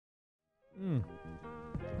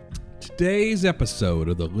Today's episode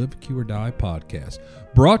of the Live, Q, or Die podcast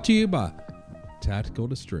brought to you by Tactical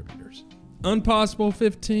Distributors. Unpossible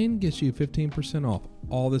 15 gets you 15% off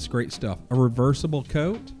all this great stuff. A reversible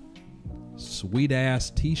coat, sweet ass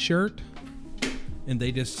t-shirt, and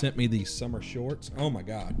they just sent me these summer shorts. Oh my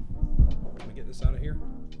God. Can we get this out of here?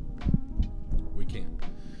 We can.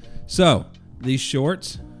 So, these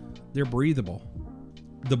shorts, they're breathable.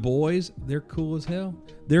 The boys, they're cool as hell.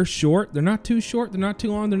 They're short. They're not too short. They're not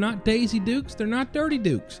too long. They're not Daisy Dukes. They're not Dirty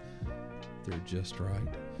Dukes. They're just right.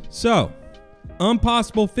 So,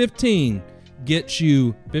 Unpossible 15 gets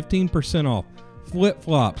you 15% off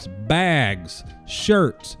flip-flops, bags,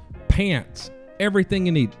 shirts, pants, everything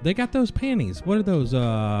you need. They got those panties. What are those?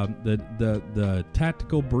 The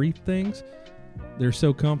tactical brief things. They're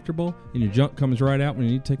so comfortable, and your junk comes right out when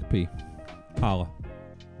you need to take a pee. Holla.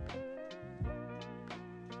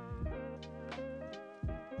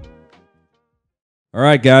 All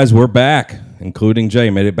right, guys, we're back, including Jay.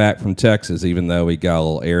 Made it back from Texas, even though he got a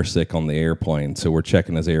little air sick on the airplane. So we're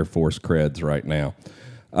checking his Air Force creds right now.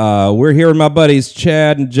 We're here with my buddies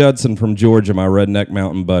Chad and Judson from Georgia, my redneck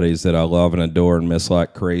mountain buddies that I love and adore and miss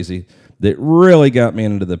like crazy. That really got me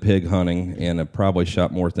into the pig hunting and have probably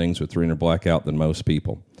shot more things with 300 Blackout than most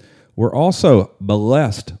people. We're also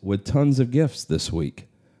blessed with tons of gifts this week.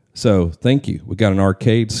 So thank you. We got an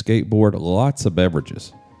arcade, skateboard, lots of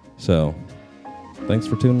beverages. So thanks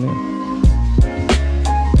for tuning in.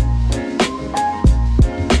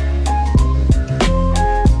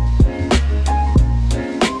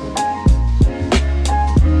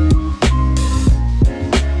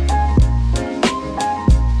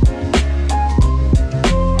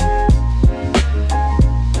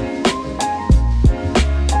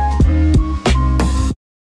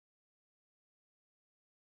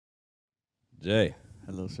 Jay.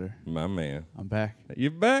 Hello, sir. My man. I'm back.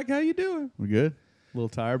 You back? How you doing? We good? A little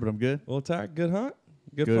tired, but I'm good. A little tired? Good hunt?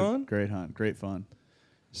 Good fun? Great hunt. Great fun.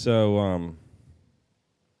 So,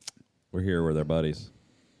 we're here with our buddies.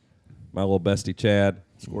 My little bestie, Chad.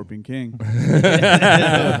 Scorpion King.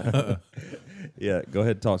 Yeah, go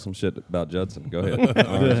ahead and talk some shit about Judson. Go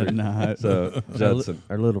ahead. Nah. So, Judson.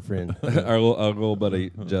 Our little friend. our little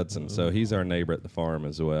buddy, Judson. So, he's our neighbor at the farm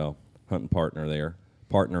as well. Hunting partner there.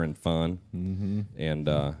 Partner in fun. Mm-hmm.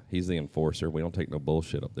 And he's the enforcer. We don't take no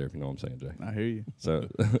bullshit up there, if you know what I'm saying, Jay. I hear you. So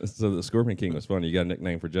the Scorpion King was fun. You got a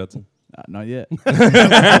nickname for Judson? Not yet. Wait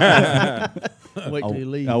till he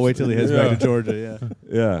leaves. I'll wait till he heads back to Georgia,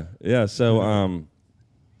 yeah. Yeah. So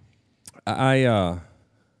I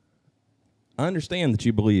understand that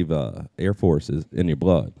you believe Air Force is in your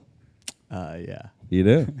blood. Yeah. You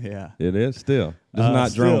do? Yeah. It is still. Just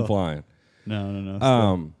not drone still. flying.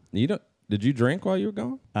 No. You don't. Did you drink while you were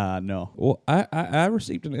gone? No. Well, I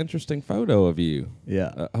received an interesting photo of you.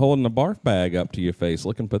 Yeah. Holding a barf bag up to your face,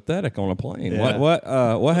 looking pathetic on a plane. Yeah.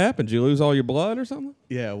 What happened? Did you lose all your blood or something?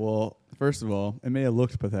 Yeah, well, first of all, it may have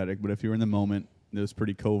looked pathetic, but if you were in the moment, it was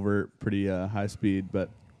pretty covert, pretty high speed. But,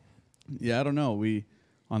 yeah, I don't know.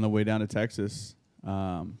 On the way down to Texas,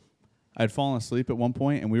 I'd fallen asleep at one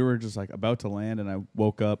point, and we were just, like, about to land, and I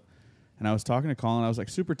woke up. And I was talking to Colin. I was like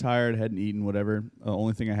super tired, hadn't eaten, whatever. The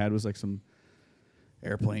only thing I had was like some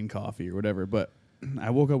airplane coffee or whatever. But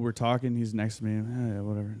I woke up, we're talking. He's next to me,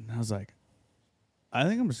 whatever. And I was like, I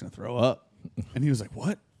think I'm just going to throw up. And he was like,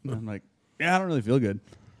 what? And I'm like, yeah, I don't really feel good.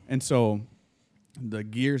 And so the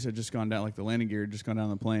gears had just gone down, like the landing gear had just gone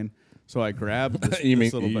down the plane. So I grabbed this, you mean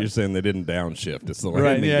this little you're bag. saying they didn't downshift? It's the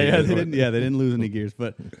Right, landing gear. they didn't lose any gears.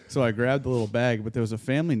 But so I grabbed the little bag, but there was a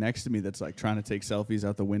family next to me that's like trying to take selfies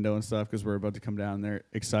out the window and stuff because we're about to come down and they're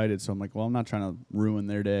excited. So I'm like, well, I'm not trying to ruin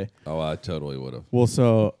their day. Oh, I totally would have. Well,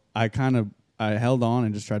 so I held on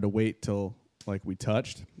and just tried to wait till like we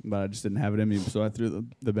touched, but I just didn't have it in me. So I threw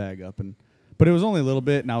the bag up but it was only a little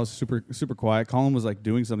bit, and I was super super quiet. Colin was like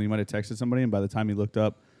doing something. He might have texted somebody, and by the time he looked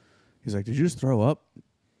up, he's like, "Did you just throw up?"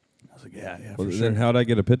 I was like, yeah, Well, for then sure. how'd I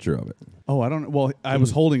get a picture of it? Oh, I don't know. Well, I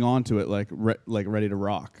was holding on to it like ready to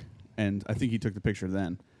rock, and I think he took the picture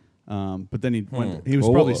then. But then he went. He was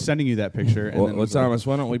probably sending you that picture. And then Thomas,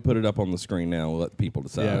 why don't we put it up on the screen now and let people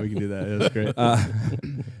decide? Yeah, we can do that. Yeah, that's great.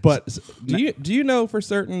 But do you know for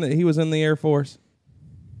certain that he was in the Air Force?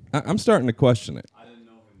 I'm starting to question it. I didn't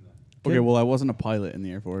know him then. Okay, well, I wasn't a pilot in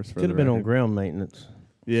the Air Force. Could have been on ground maintenance.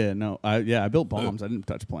 Yeah, no. I built bombs. I didn't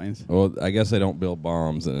touch planes. Well, I guess they don't build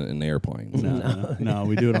bombs in airplanes. No,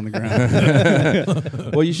 we do it on the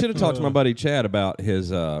ground. Well, you should have talked to my buddy Chad about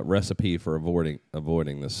his recipe for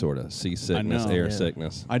avoiding this sort of seasickness, air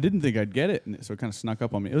sickness. I didn't think I'd get it, so it kind of snuck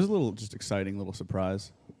up on me. It was a little just exciting little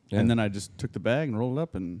surprise. Yeah. And then I just took the bag and rolled it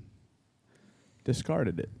up and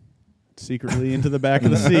discarded it. secretly into the back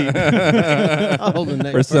of the seat. Oh, the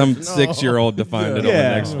next For some person. 6-year-old to find it on the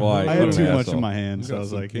Yeah. next flight. I What had an too much asshole. in my hand, so Got I was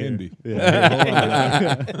some like, here. candy.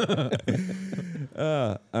 Yeah,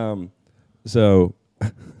 hold on. So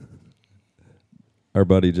our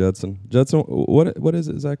buddy Judson. Judson, what is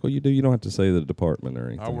it exactly you do? You don't have to say the department or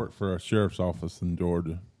anything. I work for a sheriff's office in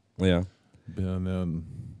Georgia. Yeah. Been in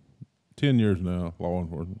 10 years now, law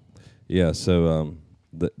enforcement. Yeah, so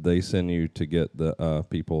they send you to get the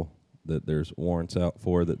people that there's warrants out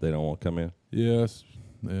for that they don't want to come in. Yes,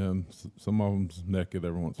 and some of them's naked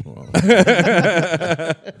every once in a while.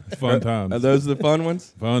 It's fun times. Are those the fun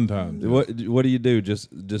ones? Fun times. What do you do?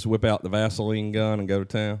 Just whip out the Vaseline gun and go to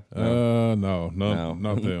town? No, No.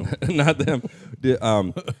 not them. Not them.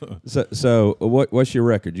 So what's your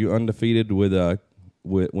record? You undefeated with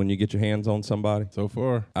when you get your hands on somebody? So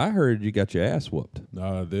far, I heard you got your ass whooped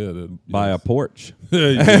no, I did. by a porch.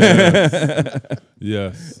 yes.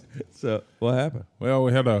 Yes. So what happened? Well,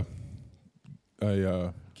 we had a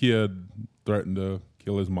kid threatened to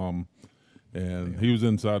kill his mom, and he was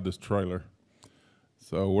inside this trailer.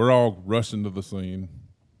 So we're all rushing to the scene.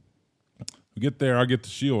 We get there, I get the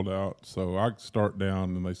shield out, so I start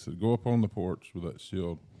down, and they said, go up on the porch with that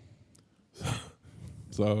shield.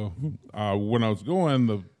 So when I was going,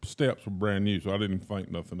 the steps were brand new, so I didn't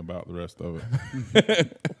think nothing about the rest of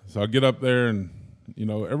it. So I get up there, and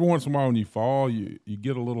every once in a while when you fall, you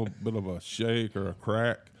get a little bit of a shake or a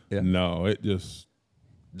crack. Yeah. No, it just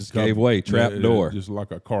Gave way, trap door. just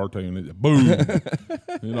like a cartoon. It, boom!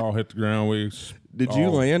 It all hit the ground. Did you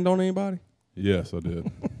land on anybody? Yes, I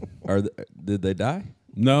did. Or did they die?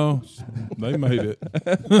 No, they made it.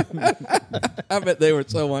 I bet they were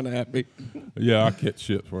so unhappy. Yeah, I catch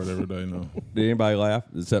shit for it every day now. Did anybody laugh?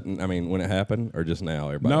 Except, when it happened, or just now?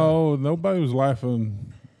 Everybody No, nobody was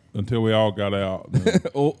laughing until we all got out.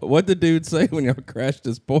 Oh, what'd the dude say when y'all crashed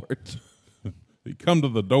his porch? He come to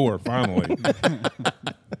the door finally.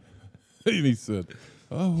 And he said,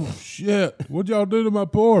 "Oh shit, what'd y'all do to my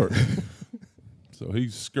porch?" So he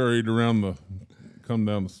scurried around come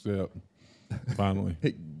down the step. Finally,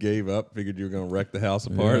 He gave up. Figured you were going to wreck the house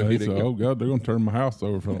apart. yeah, He he didn't said, go. "Oh God, they're gonna turn my house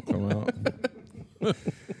over if I don't come out."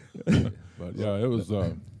 But yeah, it was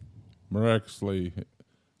miraculously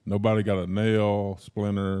nobody got a nail,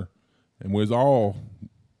 splinter, and we was all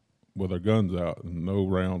with our guns out, and no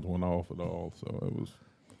rounds went off at all. So it was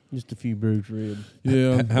Just a few bruised ribs.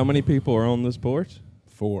 yeah, How many people are on this porch?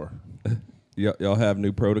 4. Y'all have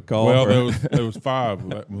new protocol? Well, or- there was 5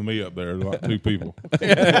 with me up there, like 2 people.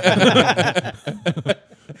 I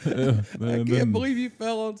can't believe you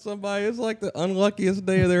fell on somebody. It's like the unluckiest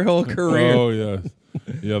day of their whole career. Oh yes,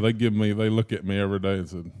 yeah. They look at me every day and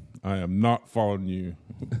said, "I am not following you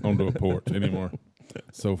onto a porch anymore."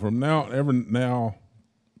 So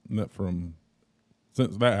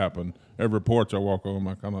since that happened, every porch I walk on,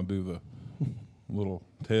 I kind of do the little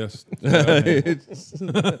test.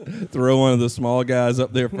 Throw one of the small guys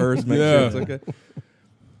up there first, make sure it's okay.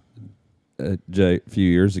 Jay, a few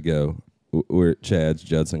years ago, we're at Chad's.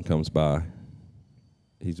 Judson comes by.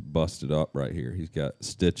 He's busted up right here. He's got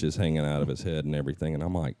stitches hanging out of his head and everything. And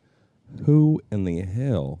I'm like, who in the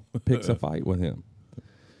hell picks a fight with him?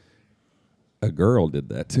 A girl did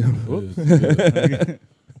that to him.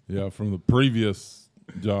 Yeah, from the previous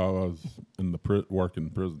job, I was in the working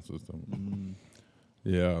prison system.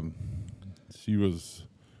 Yeah, she was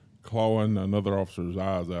clawing another officer's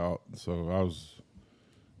eyes out, so I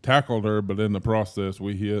tackled her, but in the process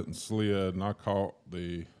we hit and slid, and I caught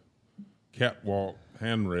the catwalk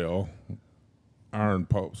handrail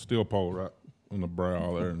steel pole right on the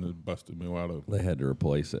brow there, and it busted me wide open. They had to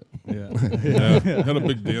replace it. Yeah. Yeah, had a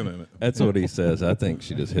big dent in it. That's what he says. I think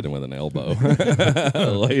she just hit him with an elbow.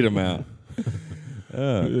 Laid him out.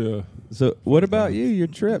 Yeah. So what about you? Your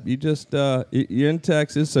trip? You just you're in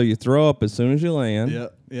Texas, so you throw up as soon as you land.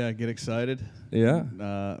 Yeah. Get excited.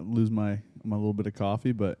 Yeah. Lose my little bit of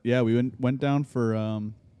coffee, but yeah, we went down for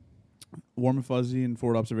Warm and Fuzzy and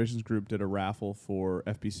Forward Observations Group did a raffle for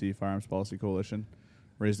FPC Firearms Policy Coalition,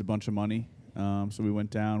 raised a bunch of money. So we went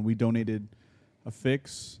down. We donated a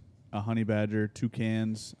fix, a honey badger, 2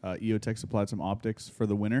 cans. EOTech supplied some optics for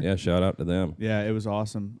the winner. Yeah. Shout out to them. Yeah, it was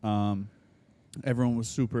awesome. Everyone was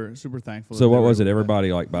super thankful. So that they what were was it? able to-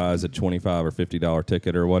 Everybody like buys a $25 or $50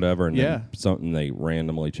 ticket or whatever, and Yeah. then something they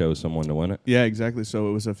randomly chose someone to win it. Yeah, exactly. So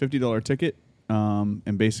it was a $50 ticket,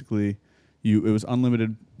 and basically, it was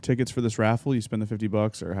unlimited tickets for this raffle. You spend the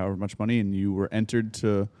 $50 or however much money, and you were entered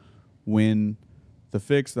to win the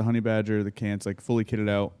fix, the honey badger, the cans, like fully kitted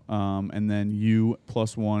out, and then you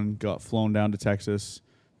plus one got flown down to Texas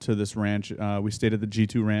to this ranch. We stayed at the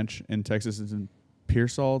G2 Ranch in Texas. It's in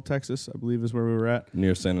Pearsall, Texas, I believe is where we were at.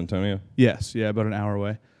 Near San Antonio? Yes, yeah, about an hour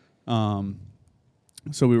away.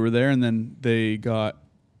 So we were there, and then they got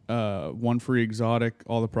one free exotic.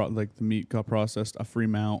 All the the meat got processed, a free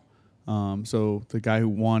mount. So the guy who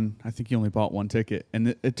won, I think he only bought one ticket,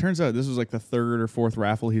 and it turns out this was like the third or fourth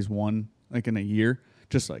raffle he's won like in a year,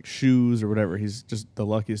 just like shoes or whatever. He's just the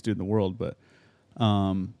luckiest dude in the world. But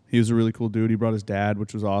he was a really cool dude. He brought his dad,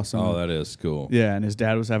 which was awesome. Oh, that is cool. Yeah, and his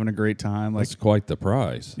dad was having a great time. Like That's quite the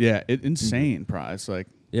prize. yeah, insane prize. Like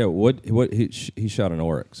Yeah, what he shot an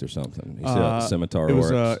oryx or something. He shot a scimitar it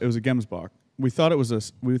was oryx. it was a Gemsbach. We thought it was a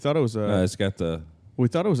No, it's got the a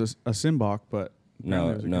Simbach, but no,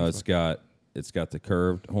 apparently it was a Gemsbach. it's got the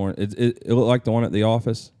curved horn. It looked like the one at the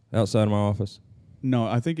office outside of my office. No,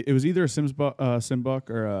 I think it was either a Simbach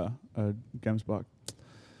or a Gemsbach.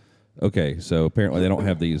 Okay, so apparently they don't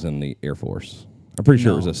have these in the Air Force. I'm pretty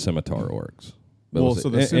sure it was No. a scimitar oryx. But Well, was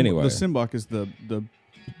so it- anyway, the Simbach is the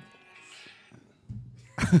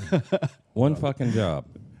one fucking job.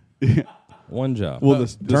 One job. Well,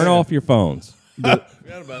 Turn off your phones. Forgot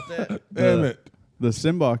about that. Damn it. the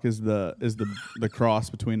Simbach is the cross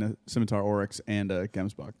between a scimitar oryx and a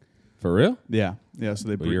Gemsbach. For real? Yeah. So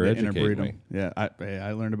they you're they educating interbreed me. them. Yeah,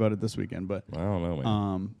 I learned about it this weekend, but I don't know,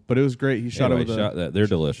 man. but it was great. He shot Anyway, it with shot that. They're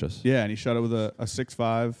delicious. yeah, and he shot it with a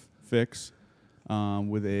 6.5 fix,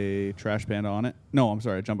 with a trash panda on it. No, I'm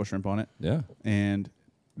sorry, a jumbo shrimp on it, Yeah. and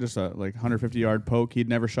just a 150-yard poke. He'd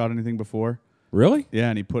never shot anything before. Really? Yeah,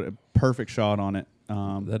 and he put a perfect shot on it.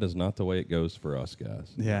 That is not the way it goes for us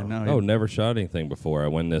guys. Yeah, no. Oh, never shot anything before. I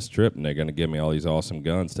win this trip, and they're going to give me all these awesome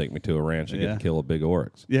guns, take me to a ranch, and get Yeah. to kill a big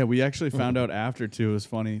oryx. Yeah, we actually found out after too. It was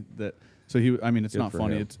funny that I mean, it's Good not for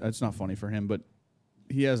funny. him. It's not funny for him, but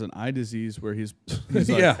he has an eye disease where he's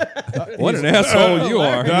like, What an asshole you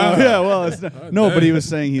are. yeah, well, it's not, no, but he was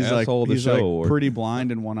saying he's like Asshole of the he's show like award. pretty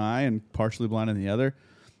blind in one eye and partially blind in the other,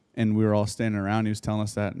 and we were all standing around. He was telling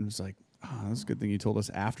us that, and it was like, oh, that's a good thing you told us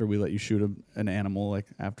after we let you shoot an animal, like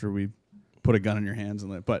after we put a gun in your hands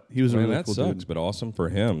and but he was a Man, really that cool sucks, dude. but awesome for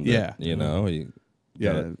him. That, Yeah. You know, he got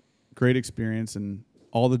Yeah, it. great experience, and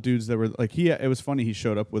all the dudes that were like it was funny. He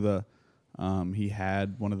showed up with he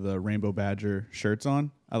had one of the Rainbow Badger shirts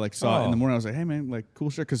on. I saw it in the morning. I was like, hey man,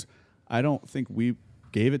 cool shirt, because I don't think we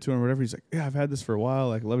gave it to him or whatever. He's like, yeah, I've had this for a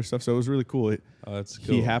while. I love your stuff. So it was really cool. Oh, that's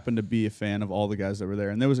cool. He happened to be a fan of all the guys that were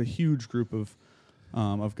there, and there was a huge group of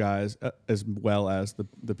guys, as well as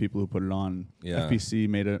the people who put it on. Yeah. FPC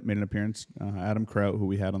made an appearance. Adam Kraut, who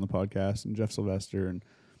we had on the podcast, and Jeff Sylvester, and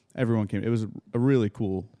everyone came. It was a really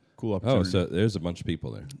cool opportunity. Oh, so there's a bunch of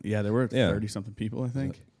people there. Yeah, there were Yeah. 30-something people, I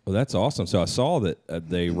think. Well, that's awesome. So I saw that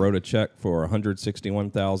they wrote a check for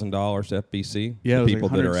 $161,000 to FBC. Yeah, it the was people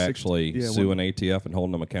like that are 160 actually yeah, suing ATF and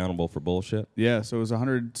holding them accountable for bullshit. Yeah, so it was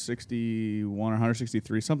 161 or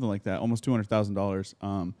 163, something like that, almost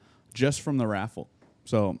 $200,000, just from the raffle.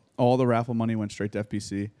 So all the raffle money went straight to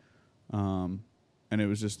FPC, and it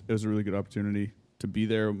was a really good opportunity to be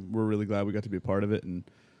there. We're really glad we got to be a part of it, and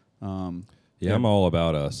Yeah, I'm all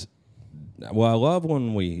about us. Well, I love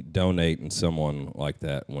when we donate and someone like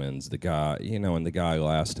that wins. The guy, and the guy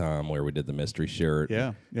last time where we did the mystery shirt.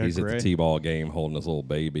 Yeah, he's Gray. at the T-ball game holding his little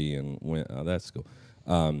baby and went. Oh, that's cool.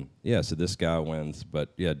 So this guy wins. But,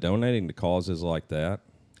 yeah, donating to causes like that,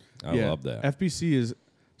 I love that. FBC is,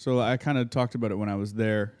 so I kind of talked about it when I was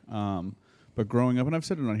there, but growing up, and I've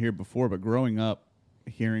said it on here before, but growing up,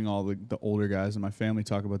 hearing all the older guys in my family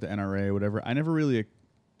talk about the NRA or whatever, I never really,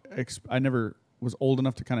 I never was old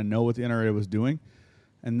enough to kind of know what the NRA was doing.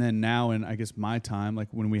 And then now in, I guess, my time, like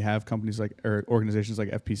when we have companies or organizations like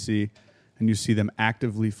FPC, and you see them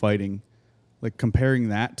actively fighting, like comparing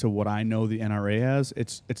that to what I know the NRA as,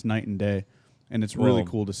 it's night and day. And it's really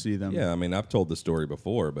cool to see them. Yeah, I mean, I've told the story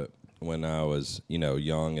before, but when I was,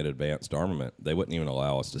 young at Advanced Armament, they wouldn't even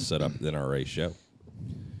allow us to set up the NRA show.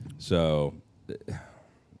 So,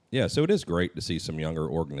 yeah, so it is great to see some younger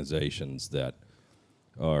organizations that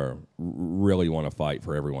are really want to fight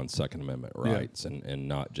for everyone's Second Amendment rights, and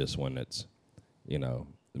not just when it's,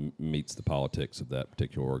 meets the politics of that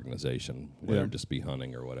particular organization, whether it just be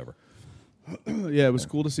hunting or whatever. Yeah, it was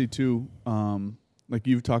cool to see too. Like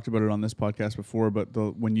you've talked about it on this podcast before, but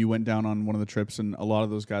when you went down on one of the trips, and a lot of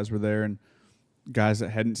those guys were there, and guys that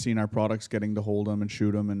hadn't seen our products getting to hold them and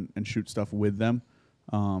shoot them and shoot stuff with them,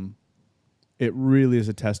 it really is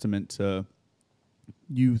a testament to,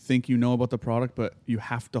 you think you know about the product, but you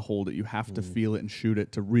have to hold it, you have to feel it and shoot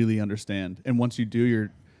it to really understand. And once you do,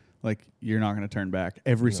 you're not going to turn back.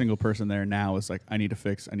 Every single person there now is like, I need a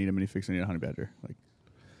fix, I need a mini fix, I need a honey badger. Like,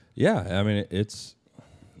 Yeah, I mean, it's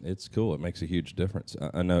it's cool. It makes a huge difference.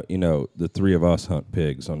 I know, you know, the three of us hunt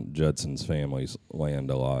pigs on Judson's family's land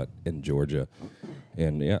a lot in Georgia.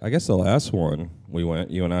 And yeah, I guess the last one we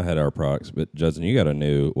went, you and I had our products, but Judson, you got a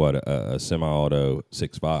new, a semi-auto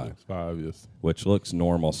 6.5. 6.5, yes. Which looks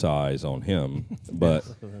normal size on him, but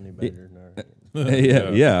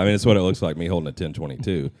Yeah. yeah, I mean, it's what it looks like me holding a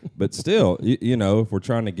 1022. But still, you know, if we're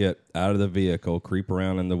trying to get out of the vehicle, creep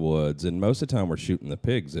around in the woods, and most of the time we're shooting the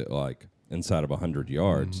pigs at like inside of 100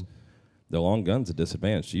 yards, the long gun's a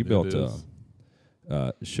disadvantage. You built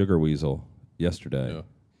a sugar weasel yesterday.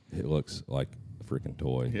 Yeah. It looks like a freaking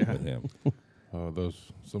toy with him.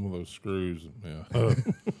 Some of those screws, yeah.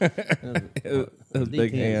 Those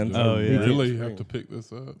big hands. Oh, yeah. Really have to pick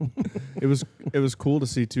this up? It was cool to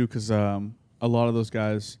see too, because a lot of those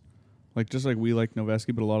guys, like just like we like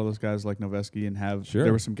Noveski, but a lot of those guys like Noveski and have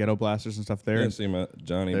there were some ghetto blasters and stuff there. Yeah, see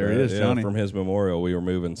Johnny. There he is, Johnny. From his memorial, we were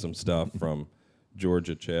moving some stuff from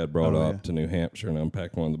Georgia. Chad brought up to New Hampshire and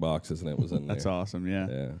unpacked one of the boxes, and it was in there. That's awesome. Yeah.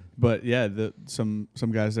 Yeah. But yeah, some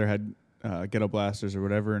guys there had ghetto blasters or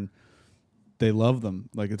whatever, and they love them.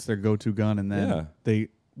 Like it's their go-to gun. And then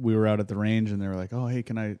we were out at the range, and they were like, "Oh, hey,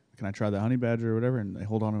 can I try the honey badger or whatever?" And they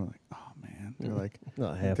hold on and we're like, "Oh man," they're like,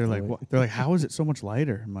 they're like, what? They're like, "How is it so much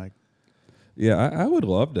lighter?" I'm like, yeah, I would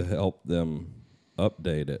love to help them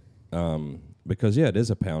update it. Because it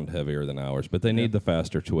is a pound heavier than ours, but they need the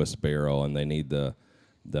faster twist barrel and they need the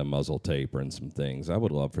muzzle taper and some things. I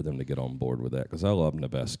would love for them to get on board with that because I love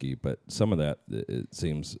Noveski, but some of that it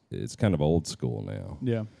seems it's kind of old school now.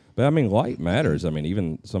 yeah, But I mean, light matters. I mean,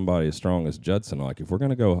 even somebody as strong as Judson, like if we're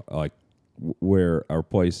going to go like where our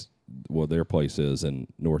place, their place is in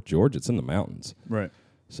North Georgia, it's in the mountains. right.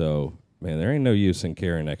 So man, there ain't no use in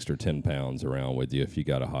carrying extra 10 pounds around with you if you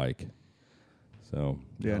got to hike. So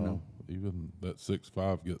Yeah, no. Even that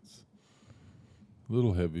 6.5 gets a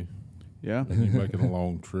little heavy. Yeah, You're making a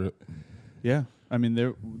long trip. yeah. I mean,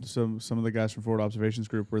 there some of the guys from Forward Observations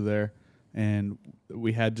Group were there, and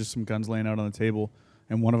we had just some guns laying out on the table,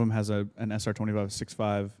 and one of them has an SR25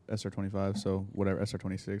 6.5 SR25, so whatever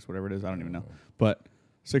SR26, whatever it is, I don't even know, but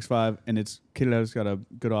 6.5, and it's kitted out. It's got a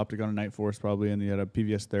good optic on a Night Force probably, and he had a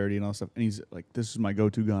PVS 30 and all that stuff. And he's like, "This is my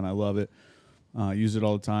go-to gun. I love it. Use it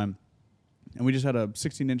all the time." And we just had a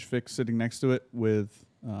 16-inch fix sitting next to it with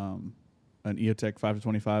an EOTech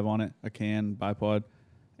 5-25 on it, a can, bipod,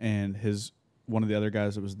 and one of the other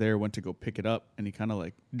guys that was there went to go pick it up, and he kind of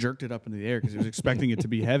like jerked it up into the air because he was expecting it to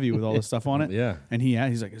be heavy with all this stuff on it. Yeah. And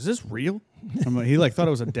he's like, "Is this real?" He like thought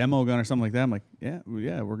it was a demo gun or something like that. I'm like, "Yeah,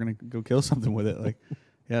 we're gonna go kill something with it." Like,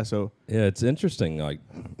 yeah. So yeah, it's interesting. Like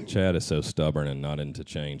Chad is so stubborn and not into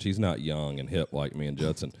change. He's not young and hip like me and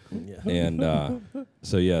Judson. And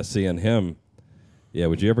so yeah, seeing him. Yeah,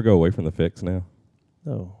 would you ever go away from the fix now?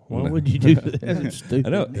 No. Why would you do that? That's stupid. I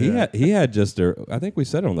know he had just I think we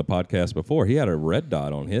said it on the podcast before. He had a red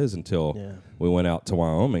dot on his until we went out to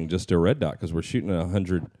Wyoming. Just a red dot because we're shooting at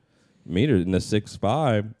 100 meters in the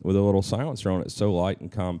 6.5 with a little silencer on it, so light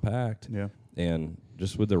and compact. yeah, And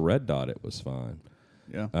just with the red dot, it was fine.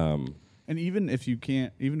 yeah. And even if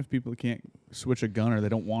people can't switch a gun or they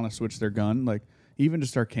don't want to switch their gun, like even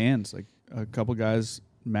just our cans, like a couple guys,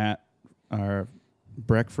 Matt,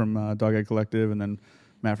 Breck from Dog Egg Collective, and then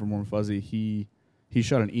Matt from Warm Fuzzy. He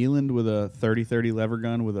shot an Eland with a 30-30 lever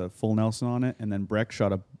gun with a full Nelson on it, and then Breck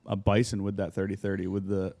shot a Bison with that 30-30 with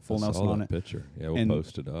the full Nelson on it. Picture, yeah, we'll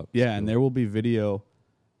post it up. Yeah, and there will be video,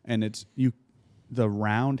 and the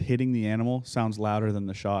round hitting the animal sounds louder than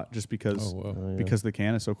the shot just because because the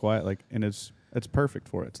can is so quiet. Like, and it's perfect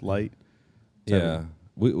for it. It's light. Yeah.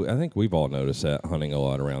 I think we've all noticed that hunting a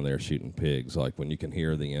lot around there shooting pigs. Like when you can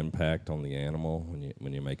hear the impact on the animal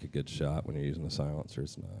when you make a good shot when you're using a silencer,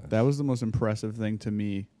 it's nice. That was the most impressive thing to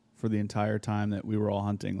me for the entire time that we were all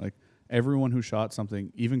hunting. Like everyone who shot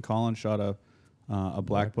something, even Colin shot a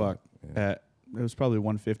black buck at it was probably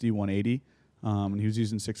 150, 180, and he was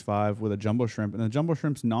using 6.5 with a jumbo shrimp. And the jumbo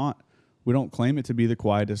shrimp's we don't claim it to be the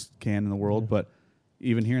quietest can in the world, but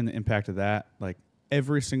even hearing the impact of that, like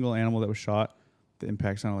every single animal that was shot, the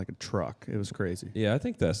impact sounded like a truck. It was crazy. Yeah, I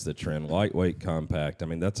think that's the trend. Lightweight, compact. I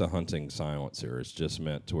mean, that's a hunting silencer. It's just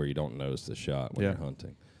meant to where you don't notice the shot when you're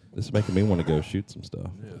hunting. This is making me want to go shoot some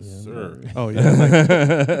stuff. Yes, sir. Oh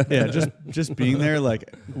yeah, just being there.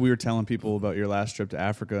 Like we were telling people about your last trip to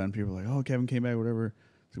Africa, and people were like, "Oh, Kevin came back, whatever."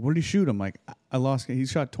 Like, what did he shoot? I'm like, I lost. He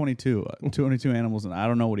shot 22 animals, and I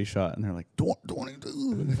don't know what he shot. And they're like,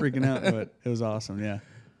 22, freaking out. But it was awesome. Yeah.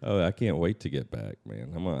 Oh, I can't wait to get back, man.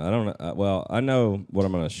 I don't know. Well, I know what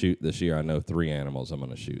I'm going to shoot this year. I know 3 animals I'm going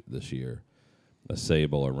to shoot this year: a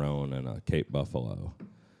sable, a roan, and a Cape buffalo.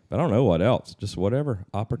 But I don't know what else. Just whatever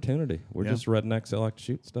opportunity. We're just rednecks that like to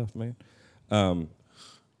shoot stuff, man.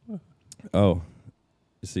 Oh,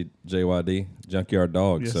 you see JYD, Junkyard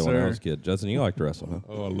Dog. Yes, so when I sir. was a kid, Judson, you liked to wrestle, huh?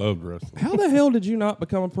 Oh, I loved wrestling. How the hell did you not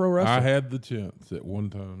become a pro wrestler? I had the chance at one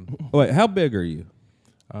time. Wait, how big are you?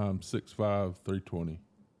 I'm 6'5", 320,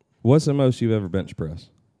 What's the most you've ever bench pressed?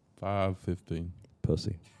 5'15".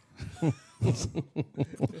 Pussy. That's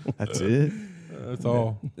it. That's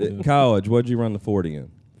all. At college, what'd you run the 40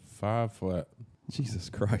 in? 5 flat. Jesus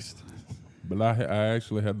Christ. But I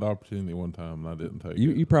actually had the opportunity one time and I didn't take it.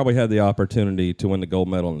 You probably had the opportunity to win the gold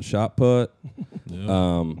medal in the shot put,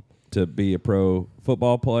 Yeah. to be a pro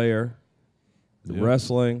football player, Yeah.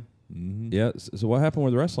 wrestling. Mm-hmm. Yeah. So what happened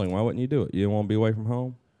with wrestling? Why wouldn't you do it? You didn't want to be away from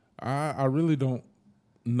home? I really don't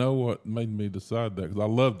know what made me decide that because I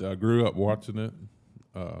loved it. I grew up watching it.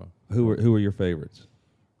 Who were your favorites?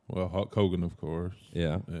 Well, Hulk Hogan, of course.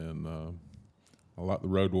 Yeah. And I like the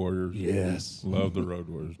Road Warriors. Yes. Love the Road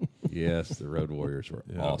Warriors. Yes, the Road Warriors were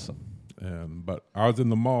Yeah. awesome. But I was in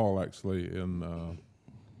the mall actually in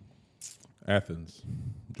Athens,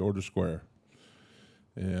 Georgia Square,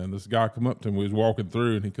 and this guy come up to me. We was walking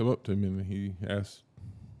through, and he come up to me and he asked,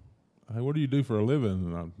 "Hey, what do you do for a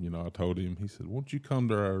living?" And I told him. He said, "Won't you come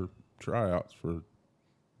to our tryouts for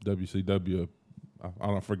WCW?"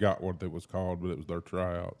 I forgot what it was called, but it was their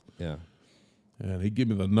tryouts. Yeah. And he gave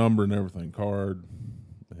me the number and everything, card,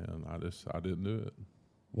 and I didn't do it.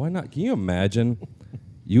 Why not? Can you imagine?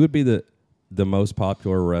 You would be the most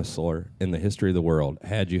popular wrestler in the history of the world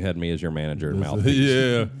had you had me as your manager and mouthpiece.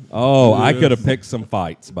 Yeah. Oh, I Yes. could have picked some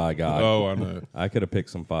fights, by God. Oh, I know. I could have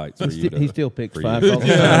picked some fights for you. He still picks for five you. all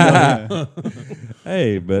the time.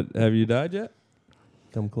 Hey, but have you died yet?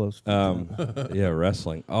 Come close. Yeah,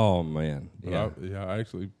 wrestling. Oh man. But Yeah. I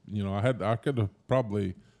actually, I could have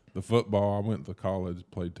probably the football. I went to college,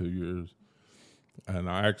 played 2 years, and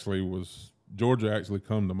Georgia actually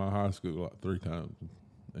come to my high school like 3 times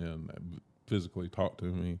and physically talked to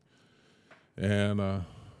me. And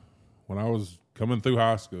when I was coming through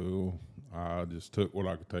high school, I just took what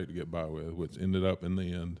I could take to get by with, which ended up in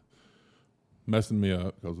the end messing me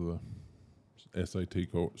up because of the SAT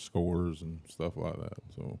scores and stuff like that.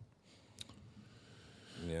 So,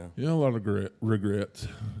 Yeah. a lot of regrets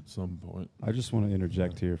at some point. I just want to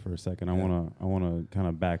interject here for a second. I want to kind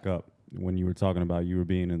of back up when you were talking about you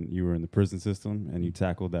were in the prison system and you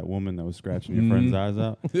tackled that woman that was scratching your friend's eyes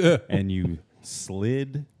out. Yeah. And you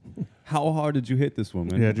slid. How hard did you hit this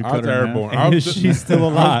woman? Yeah, did you I cut was her in half? airborne. And she's still I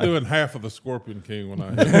was alive. doing half of the Scorpion King when I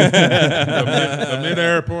hit the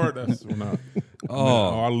mid-airport. That's when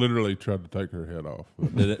I literally tried to take her head off.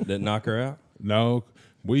 But Did it knock her out? no,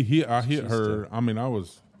 I hit her. I mean, I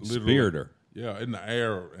was literally Speared her. Yeah, in the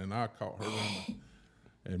air, and I caught her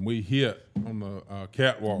and we hit on the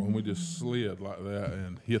catwalk, and we just slid like that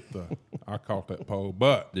and I caught that pole.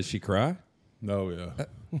 But Did she cry? no, yeah.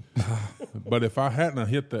 But if I hadn't have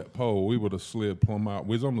hit that pole, we would have slid plumb out.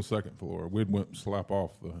 We was on the second floor. We'd went slap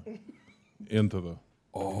off into the.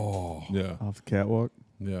 Oh. Yeah, Off the catwalk.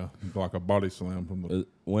 yeah, like a body slam from the.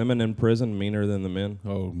 Women in prison meaner than the men?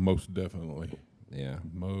 Oh, most definitely. Yeah.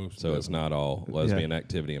 Most. So it's not all lesbian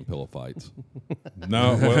activity and pillow fights.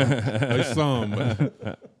 No, well, there's some,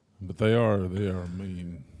 but they are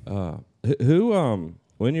mean. Who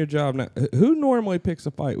when your job now? Who normally picks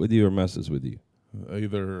a fight with you or messes with you?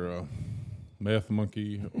 Either meth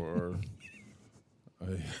monkey or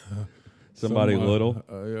Somebody someone, little.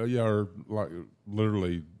 Yeah, or like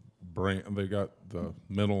literally brain. They got the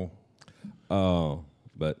mental. Oh,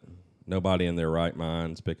 but nobody in their right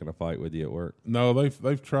mind's picking a fight with you at work. No,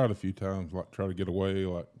 they've tried a few times, like try to get away.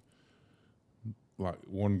 Like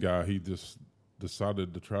one guy, he just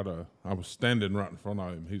decided to try to. I was standing right in front of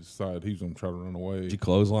him. He decided he was going to try to run away. Did you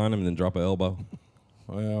clothesline him and then drop an elbow?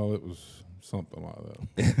 Well, it was something like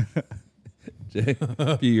that.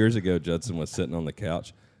 A few years ago, Judson was sitting on the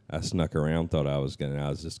couch. I snuck around, thought I was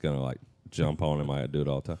just gonna like jump on him. I do it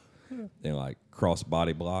all the time, and like cross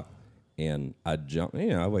body block, and I jumped.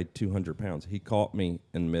 I weighed 200 pounds. He caught me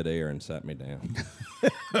in midair and sat me down.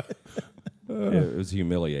 It was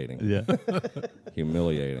humiliating. Yeah.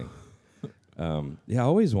 Humiliating. I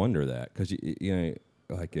always wonder that because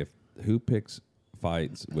like who picks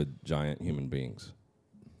fights with giant human beings?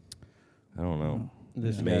 I don't know.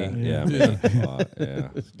 This Me, guy. yeah, me. A lot, yeah.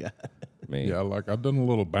 This guy. Me. Yeah, like I've done a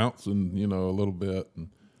little bouncing, a little bit. And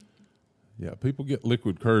yeah, people get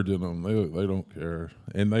liquid courage in them. They don't care,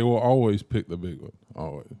 and they will always pick the big one.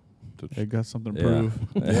 Always. They got something to Yeah.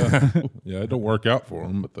 prove. Yeah, it don't work out for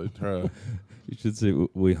them, but they try. You should see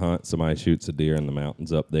we hunt. Somebody shoots a deer in the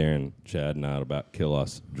mountains up there, and Chad and I are about to kill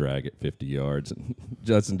us. Drag it 50 yards, and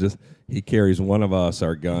Judson he carries one of us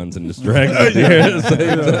our guns and just drags the deer at the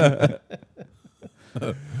same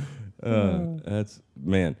time. That's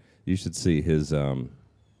man. You should see his.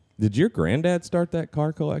 Did your granddad start that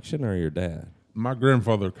car collection or your dad? My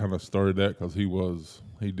grandfather kind of started that because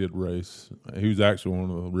he did race. He was actually one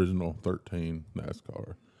of the original 13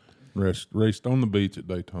 NASCAR. Raced on the beach at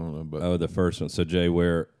Daytona. But Oh, the first one. So Jay,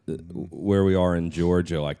 where we are in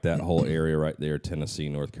Georgia, like that whole area right there, Tennessee,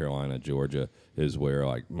 North Carolina, Georgia, is where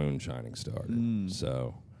like moonshining started.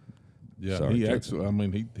 So yeah, sorry, he Judson. actually. I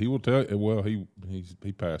mean, he will tell you. Well, he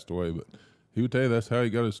passed away, but he would tell you that's how he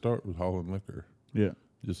got his start, was hauling liquor. Yeah.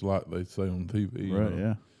 Just like they say on TV. you Right. know.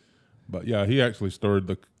 Yeah. But yeah, he actually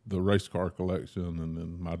started the race car collection, and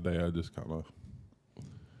then my dad just kind of.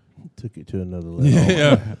 Took it to another level.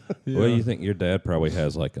 Yeah. Well, you think your dad probably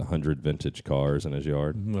has like 100 vintage cars in his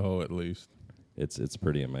yard? No, at least. It's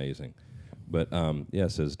pretty amazing. But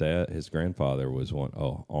yes, his grandfather was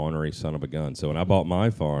ornery son of a gun. So when I bought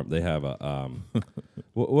my farm, they have a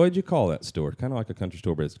what did you call that store? Kind of like a country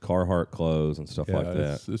store, but it's Carhartt clothes and stuff like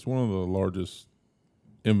that. It's one of the largest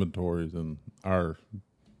inventories in our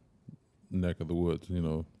neck of the woods,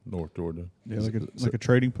 North Georgia. Yeah, like a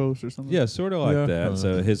trading post or something. Yeah, sort of like Yeah. that.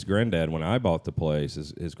 So his granddad, when I bought the place,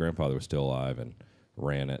 his grandfather was still alive and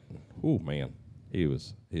ran it. Oh man,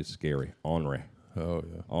 he's scary, ornery. Oh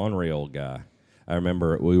yeah. Ornery old guy. I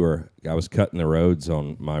remember I was cutting the roads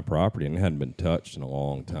on my property and it hadn't been touched in a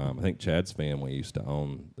long time. I think Chad's family used to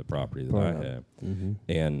own the property that I had,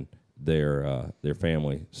 and their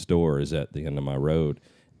family store is at the end of my road,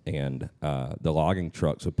 and the logging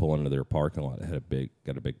trucks would pull into their parking lot. It had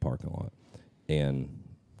got a big parking lot, and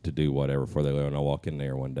to do whatever before they leave. And I walk in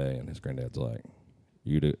there one day, and his granddad's like,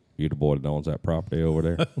 "You the boy that owns that property over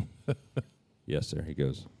there?" Yes, sir. He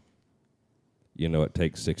goes, it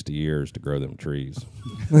takes 60 years to grow them trees.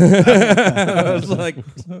 I was like,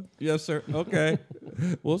 yes, sir. Okay.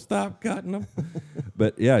 We'll stop cutting them.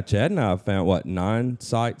 But, yeah, Chad and I have found, 9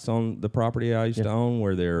 sites on the property I used to own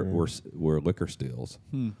where there were liquor stills.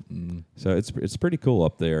 So it's pretty cool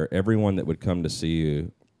up there. Everyone that would come to see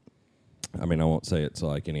you, I mean, I won't say it's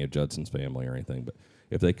like any of Judson's family or anything, but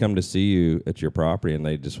if they come to see you at your property and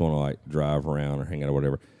they just want to, drive around or hang out or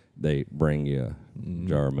whatever, they bring you a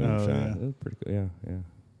jar of moonshine. yeah. It's pretty cool. Yeah.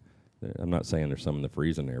 I'm not saying there's some in the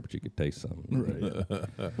freezer in there, but you could taste some. Right.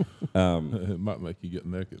 It might make you get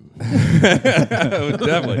naked.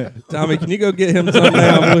 Definitely. Tommy, can you go get him some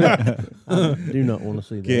now? I do not want to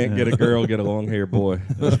see that. Can't get a girl, get a long hair boy.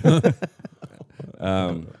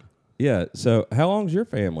 Yeah. So, how long's your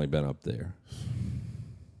family been up there?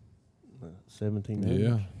 17 years.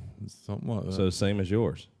 Yeah. It's something like that. So, same as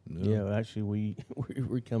yours. Yeah, actually, we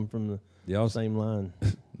come from the Y'all same line.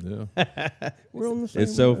 Yeah. We're on the same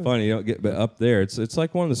It's so road. funny. You don't get, but up there, it's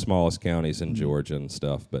like one of the smallest counties in Georgia and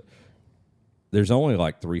stuff. But there's only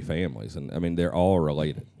like 3 families, and I mean they're all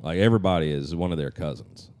related. Like everybody is one of their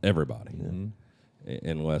cousins. Everybody,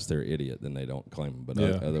 unless they're idiot, then they don't claim them. But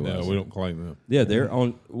otherwise, we don't claim them. Yeah, they're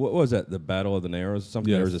on. What was that? The Battle of the Narrows.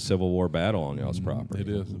 Something. Yes. There was a Civil War battle on y'all's property. It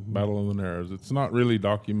is Battle of the Narrows. It's not really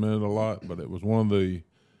documented a lot, but it was one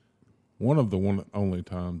of the only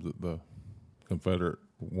times that the Confederate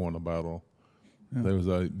won a battle. Yeah. There was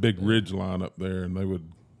a big ridge line up there, and they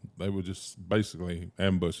would just basically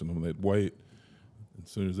ambushing them. They'd wait.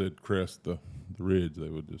 As soon as they'd crest the ridge, they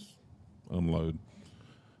would just unload.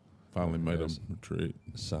 Finally made them retreat.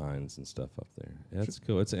 Signs and stuff up there. Yeah, it's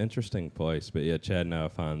cool. It's an interesting place. But yeah, Chad and I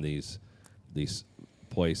find these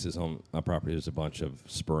places on my property. There's a bunch of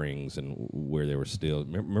springs and where they were still.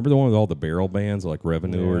 Remember the one with all the barrel bands, like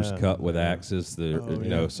revenuers cut with axes.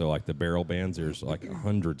 So like the barrel bands. There's like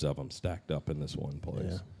hundreds of them stacked up in this one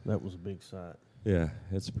place. Yeah, that was a big site. Yeah,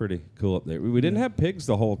 it's pretty cool up there. We didn't have pigs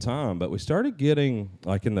the whole time, but we started getting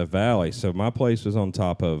like in the valley. So my place was on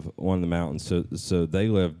top of one of the mountains. So they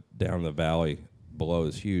lived down the valley below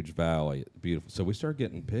this huge valley. Beautiful. So we started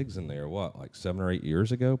getting pigs in there, like 7 or 8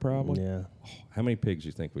 years ago, probably? Yeah. Oh, how many pigs do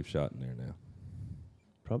you think we've shot in there now?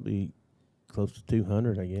 Probably close to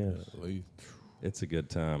 200, I guess. At least. It's a good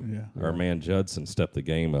time. Yeah. Our man Judson stepped the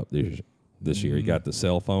game up this year. He got the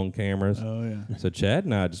cell phone cameras. Oh yeah. So Chad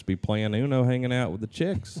and I just be playing Uno, hanging out with the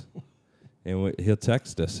chicks. And he'll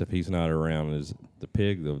text us if he's not around. There's the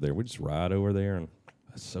pig over there. We just ride over there, and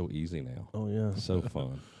it's so easy now. Oh, yeah. So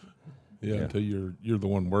fun. Yeah, Yeah. until you're the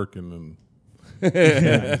one working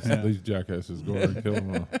and these jackasses go and kill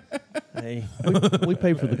them. Hey, we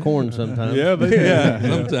pay for the corn sometimes.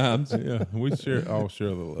 Sometimes. Yeah, I'll share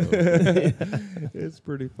the love. It's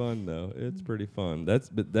pretty fun, though. It's pretty fun. That's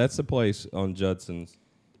the place on Judson's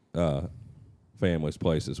family's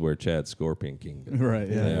places where Chad's Scorpion King goes. Right.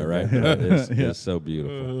 Yeah. Yeah, right. It's so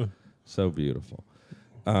beautiful. So beautiful.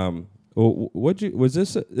 Well, was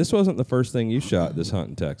this? This wasn't the first thing you shot this hunt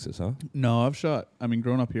in Texas, huh? No, I've shot. I mean,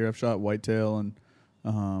 growing up here, I've shot whitetail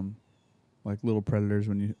and like little predators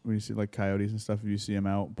when you see like coyotes and stuff. If you see them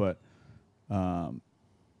out, but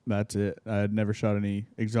that's it. I had never shot any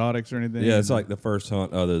exotics or anything. Yeah, it's like the first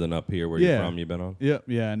hunt other than up here where you're from. You've been on. Yeah,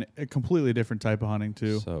 and a completely different type of hunting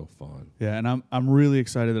too. So fun. Yeah, and I'm really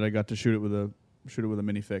excited that I got to shoot it with a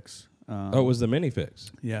mini fix. It was the mini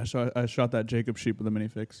fix. Yeah, so I shot that Jacob sheep with a mini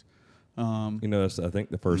fix. You know, that's, I think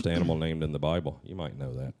the first animal named in the Bible. You might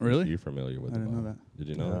know that. Really? You're familiar with I the didn't Bible. know that. Did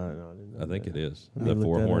you know that? No, I didn't know I think that. it is. Let me The look that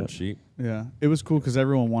four-horned up. sheep. Yeah, it was cool because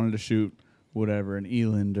everyone wanted to shoot whatever, an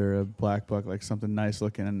eland or a black buck, like something nice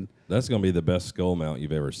looking. And That's going to be the best skull mount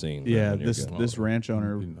you've ever seen. yeah, when you're this good. this ranch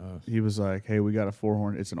owner, That'd be nice. he was like, "Hey, we got a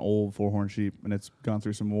four-horn. It's an old four-horn sheep, and it's gone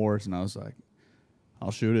through some wars." And I was like,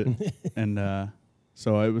 "I'll shoot it." And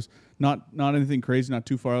so it was not anything crazy, not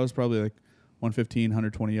too far. I was probably like 115,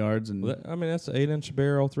 120 yards, and Well, I mean, that's an 8-inch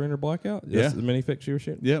barrel, 300 blackout. Yeah. That's the mini fix you were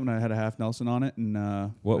shooting. yeah, and I had a half Nelson on it,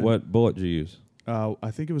 and What bullet did you use?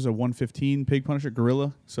 I think it was a 115 Pig Punisher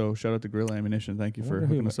Gorilla. So shout out to Gorilla Ammunition. Thank you for Wonder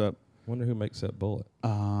who hooking us up. Wonder who makes that bullet.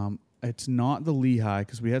 It's not the Lehigh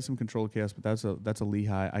because we had some control chaos, but that's a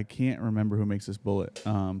Lehigh. I can't remember who makes this bullet,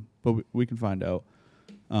 but we can find out.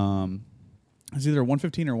 It's either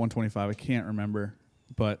 115 or 125. I can't remember,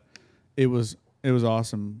 but it was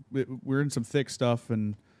awesome. We're in some thick stuff,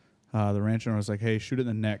 and the ranch owner was like, "Hey, shoot it in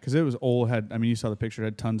the neck," because it was old. You saw the picture. It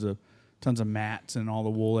had tons of mats and all the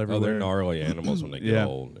wool Oh, everywhere. they're gnarly animals when they get Yeah.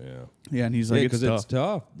 old. Yeah. Yeah, and he's Yeah, like, because it's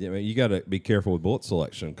tough. Yeah, I mean, you got to be careful with bullet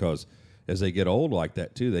selection because as they get old like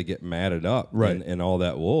that too, they get matted up, Right. And all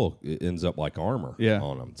that wool it ends up like armor Yeah.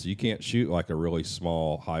 on them. So you can't shoot like a really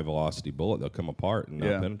small, high velocity bullet; they'll come apart and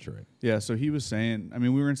Yeah. not penetrate. Yeah, so he was saying, we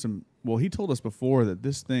were in some, well, he told us before that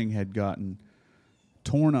this thing had gotten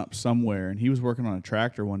torn up somewhere, and he was working on a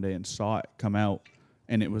tractor one day and saw it come out,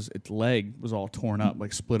 and its leg was all torn up,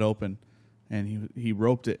 like split open, and he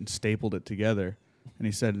roped it and stapled it together, and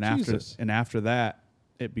he said, Jesus. after that,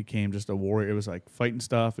 it became just a warrior. It was like fighting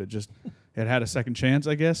stuff. It had a second chance,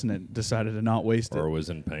 I guess, and it decided to not waste Or it. was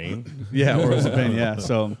in pain. Yeah, or it was a pain, yeah.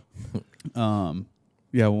 So,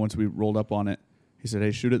 once we rolled up on it, he said,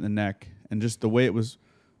 "Hey, shoot it in the neck." And just the way it was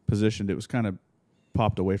positioned, it was kind of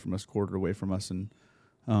popped away from us, quartered away from us. And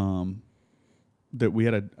that we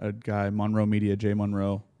had a guy, Monroe Media, Jay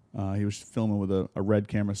Monroe. He was filming with a red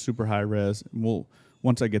camera, super high res. And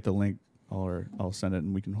once I get the link, I'll send it,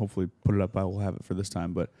 and we can hopefully put it up. I will have it for this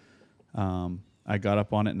time. But I got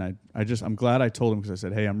up on it, and I'm glad I told him because I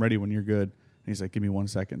said, "Hey, I'm ready when you're good." And he's like, "Give me 1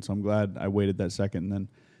 second." So I'm glad I waited that second, and then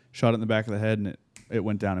shot it in the back of the head, and it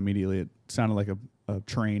went down immediately. It sounded like a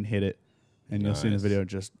train hit it, and you'll see in the Nice. video, it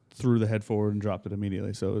just threw the head forward and dropped it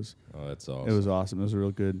immediately. So Oh, that's awesome. it was awesome. It was a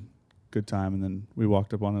real good time, and then we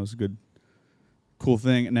walked up on it. It was a good, cool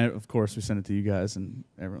thing. And then, of course, we sent it to you guys, and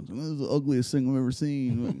everyone's like, "This is the ugliest thing I've ever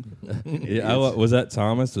seen." Yeah, was that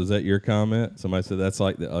Thomas? Was that your comment? Somebody said that's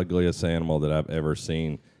like the ugliest animal that I've ever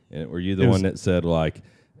seen. And were you the one that said like?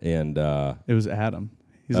 And It was Adam.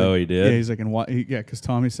 He's Oh, like, he did? Yeah, he's like, and why? Yeah, because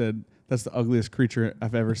Tommy said that's the ugliest creature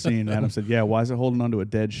I've ever seen. Adam said, "Yeah, why is it holding onto a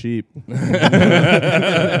dead sheep?"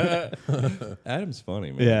 Adam's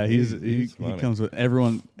funny, man. Yeah, he funny. comes with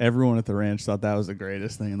everyone. Everyone at the ranch thought that was the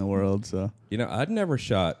greatest thing in the world. So You know, I'd never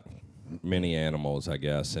shot many animals, I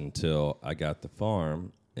guess, until I got the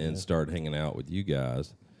farm and started hanging out with you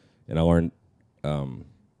guys, and I learned.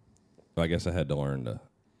 I guess I had to learn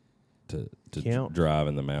to Count. drive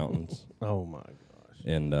in the mountains, Oh my gosh!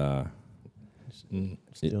 and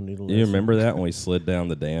Still need a lesson. you remember that when we slid down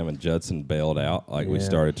the dam and Judson bailed out, like we Yeah.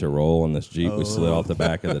 started to roll in this Jeep, we slid off the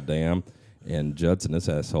back of the dam. And Judson, this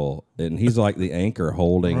asshole, and he's like the anchor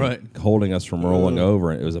holding us from rolling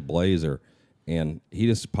over. And it was a Blazer, and he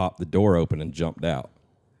just popped the door open and jumped out,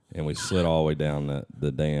 and we slid all the way down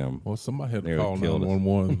the dam. Well, somebody had to Nearly call killed us.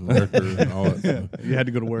 911 record and all that stuff. you had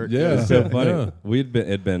to go to work. Yeah, It's so funny. yeah.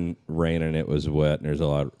 It'd been raining, it was wet, and there's a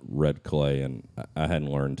lot of red clay, and I hadn't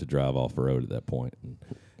learned to drive off the road at that point.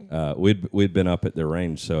 And, we'd been up at the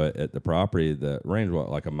range, so at the property, the range was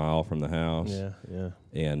like a mile from the house. Yeah.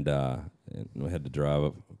 And we had to drive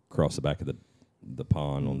up across the back of the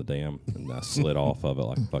pond on the dam, and I slid off of it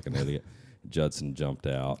like a fucking idiot. Judson jumped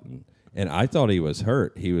out, and I thought he was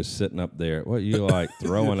hurt. He was sitting up there. What, you like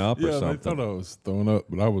throwing up or Yeah, they something? thought I was throwing up,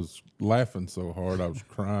 but I was laughing so hard I was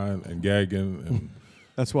crying and gagging. And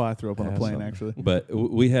That's why I threw up on a plane. something. Actually, But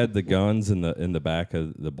we had the guns in the back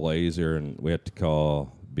of the Blazer, and we had to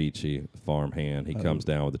call Beachy, the farm hand. He comes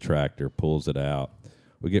down with the tractor, pulls it out.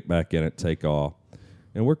 We get back in it, take off,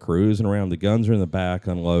 and we're cruising around. The guns are in the back,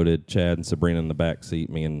 unloaded. Chad and Sabrina in the back seat.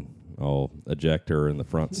 Me and I'll eject her in the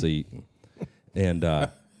front seat. And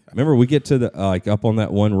remember, we get to the up on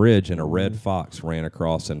that one ridge, and a red fox ran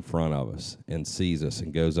across in front of us and sees us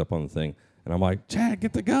and goes up on the thing. And I'm like, Chad,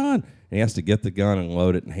 get the gun. And he has to get the gun and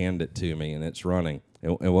load it and hand it to me, and it's running.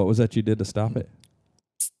 And what was that you did to stop it?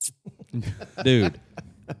 Dude,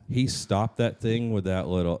 he stopped that thing with that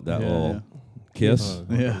little kiss.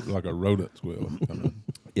 Like a rodent's will.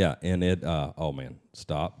 Yeah, and it,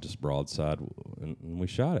 stopped, just broadside, and we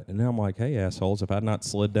shot it. And now I'm like, hey, assholes, if I had not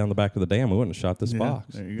slid down the back of the dam, we wouldn't have shot this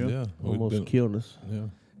fox. There you go. Yeah. Almost killed us. Yeah.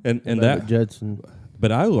 And that, Judson.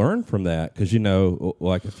 but I learned from that because,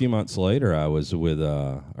 like a few months later, I was with,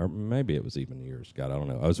 or maybe it was even years, God, I don't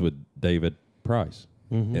know. I was with David Price,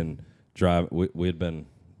 and we had been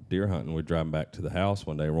deer hunting. We're driving back to the house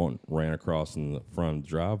one day, ran across in the front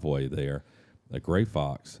driveway there, a gray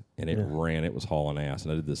fox, and it ran. It was hauling ass,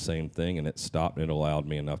 and I did the same thing, and it stopped, and it allowed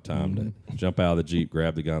me enough time to jump out of the Jeep,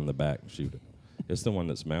 grab the gun in the back, and shoot it. It's the one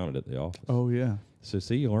that's mounted at the office. Oh, yeah. So,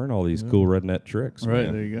 see, you learn all these cool redneck tricks. Right,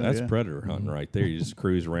 man. there you go, That's yeah. predator hunting right there. You just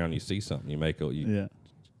cruise around, you see something, you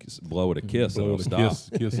blow it a kiss, and Blow it'll it a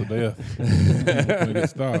stop. kiss of death. Make it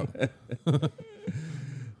stop.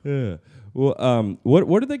 Yeah. Well,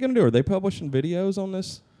 what are they going to do? Are they publishing videos on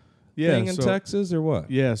this thing in so, Texas or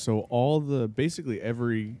what? Yeah, so basically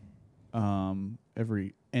every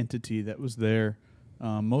entity that was there,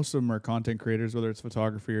 most of them are content creators, whether it's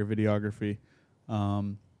photography or videography.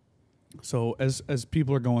 So as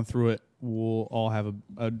people are going through it, we'll all have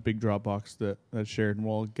a big Dropbox that's shared, and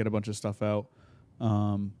we'll get a bunch of stuff out.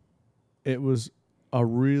 It was a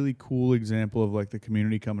really cool example of like the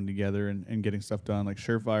community coming together and getting stuff done. Like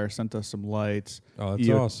Surefire sent us some lights. Oh, that's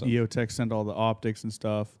awesome. EOTech sent all the optics and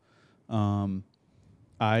stuff.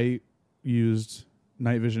 I used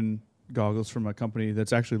night vision goggles from a company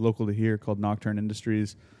that's actually local to here called Nocturne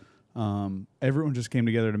Industries. Everyone just came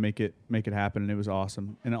together to make it happen, and it was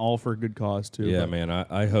awesome, and all for a good cause too. Yeah, man,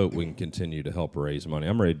 I hope we can continue to help raise money.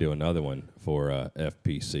 I'm ready to do another one for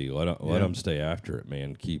FPC. Let them stay after it,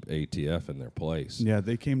 man. Keep ATF in their place. Yeah,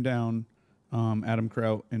 they came down, Adam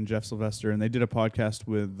Kraut and Jeff Sylvester, and they did a podcast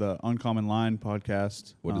with the Uncommon Line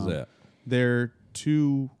podcast. What is that? They're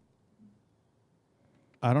two.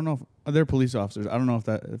 I don't know if they're police officers. I don't know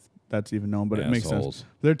if that's even known, but it makes sense.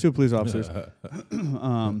 They're two police officers.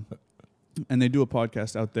 And they do a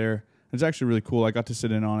podcast out there. It's actually really cool. I got to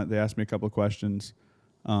sit in on it. They asked me a couple of questions.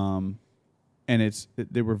 And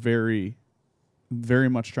they were very, very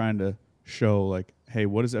much trying to show like, hey,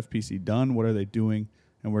 what has FPC done? What are they doing?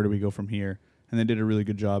 And where do we go from here? And they did a really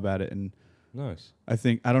good job at it. And nice. I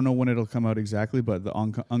don't know when it'll come out exactly, but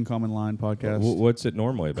the Uncommon Line podcast. What's it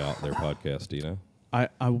normally about, their podcast, do you know?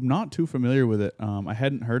 I'm not too familiar with it. I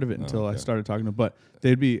hadn't heard of it until I started talking to them. But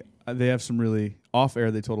they have some really off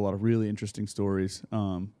air. They told a lot of really interesting stories.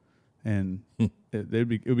 And it would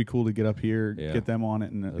be cool to get up here, get them on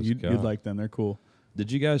it, and you'd like them. They're cool. Did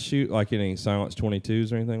you guys shoot like any Silence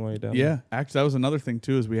 22s or anything while you're down there? Yeah, actually, that was another thing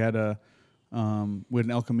too. Is we had an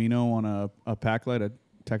El Camino on a pack light, a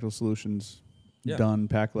Technical Solutions done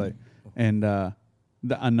pack light, and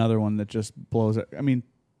another one that just blows it. I mean,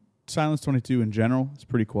 Silence 22 in general is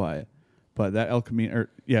pretty quiet, but that El Camino,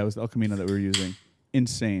 it was the El Camino that we were using.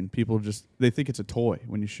 Insane. People they think it's a toy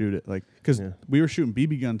when you shoot it, like because we were shooting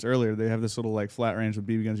BB guns earlier. They have this little like flat range with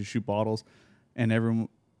BB guns. You shoot bottles, and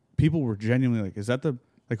people were genuinely like, "Is that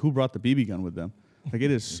who brought the BB gun with them?" Like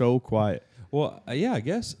it is so quiet. Well, I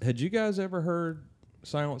guess had you guys ever heard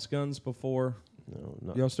silence guns before?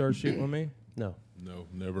 No. Y'all started shooting with me? No,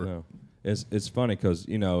 never. No. It's funny because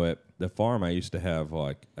at the farm I used to have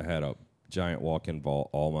I had a giant walk-in vault,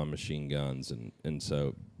 all my machine guns, and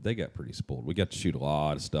so they got pretty spoiled. We got to shoot a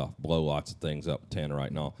lot of stuff, blow lots of things up, tannerite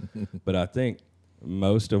and all. But I think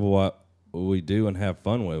most of what we do and have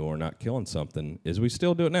fun with when we're not killing something is we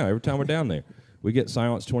still do it now. Every time we're down there, we get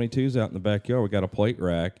Silence 22s out in the backyard. We got a plate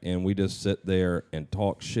rack, and we just sit there and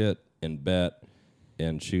talk shit and bet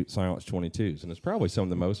and shoot Silence 22s, and it's probably some of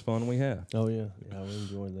the most fun we have. Oh yeah, we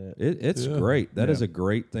enjoy that. It's great. That is a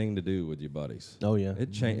great thing to do with your buddies. Oh yeah,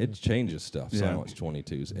 it changes stuff. Silence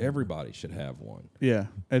 22s. Everybody should have one. Yeah,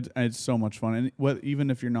 it's so much fun, and even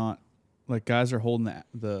if you're not like guys are holding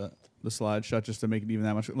the slide shut just to make it even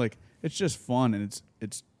that much like it's just fun, and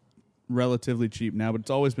it's relatively cheap now, but it's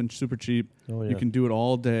always been super cheap. Oh, yeah. You can do it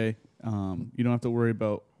all day. You don't have to worry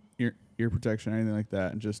about ear protection or anything like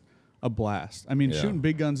that, and just a blast. I mean, shooting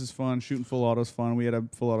big guns is fun. Shooting full auto is fun. We had a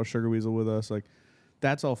full auto Sugar Weasel with us. Like,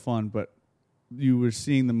 that's all fun. But you were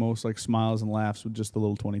seeing the most like smiles and laughs with just the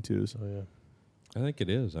little 22s. Oh yeah, I think it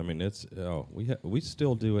is. I mean, we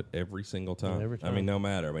still do it every single time. I mean, no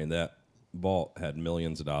matter. I mean that vault had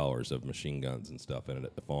millions of dollars of machine guns and stuff in it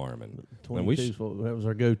at the farm, and 22's that was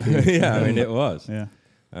our go-to. yeah, I mean it was. Yeah.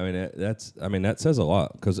 I mean that says a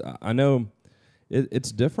lot because I know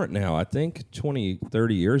it's different now. I think 20,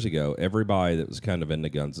 30 years ago, everybody that was kind of into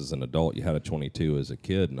guns as an adult, you had a 22 as a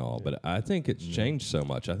kid and all. But I think it's changed so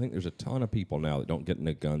much. I think there's a ton of people now that don't get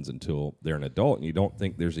into guns until they're an adult, and you don't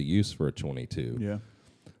think there's a use for a 22. Yeah.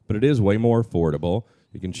 But it is way more affordable.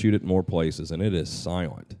 You can shoot it in more places, and it is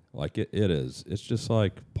silent. Like it is. It's just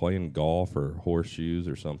like playing golf or horseshoes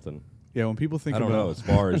or something. Yeah, when people think I don't about know as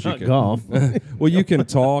far as you Not can golf. well, you can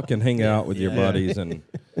talk and hang out with your buddies, and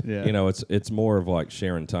yeah. you know it's more of like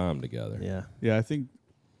sharing time together. Yeah. Yeah, I think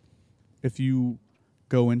if you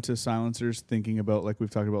go into silencers thinking about, like we've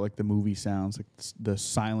talked about, like the movie sounds, like the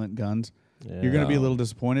silent guns, you're going to be a little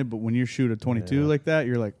disappointed. But when you shoot a 22 like that,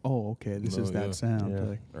 you're like, oh, okay, this is that sound. Yeah.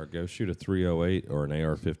 Like, Or go shoot a 308 or an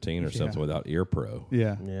AR-15 or something without ear pro.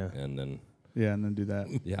 yeah. Yeah. And then And then do that.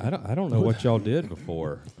 yeah, I don't know what y'all did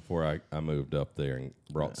before I moved up there and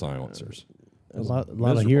brought silencers. A lot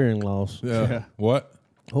of hearing loss. Yeah. Yeah. What?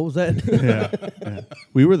 What was that? Yeah.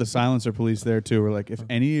 We were the silencer police there too. We're like, if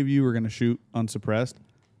any of you are going to shoot unsuppressed,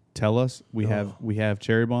 tell us. We have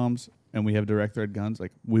cherry bombs and we have direct thread guns.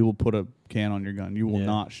 Like, we will put a can on your gun. You will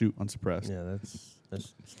not shoot unsuppressed. Yeah,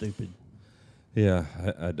 that's stupid. Yeah,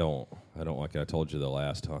 I don't like I told you the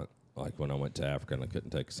last hunt. Like when I went to Africa and I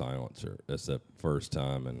couldn't take a silencer. That's the first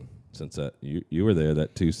time, and since that you were there,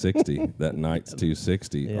 that 260, that night's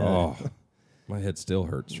 260. Yeah. Oh, my head still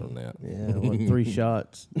hurts from that. Yeah, I went 3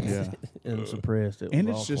 shots. Yeah. And suppressed. It was And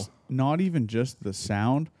it's awful. just not even just the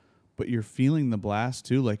sound, but you're feeling the blast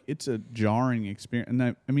too. Like, it's a jarring experience. And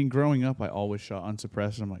I mean, growing up, I always shot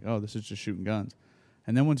unsuppressed. And I'm like, oh, this is just shooting guns.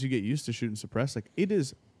 And then once you get used to shooting suppressed, like, it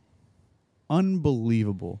is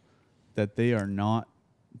unbelievable that they are not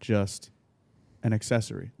just an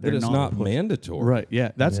accessory. It is not mandatory. Right.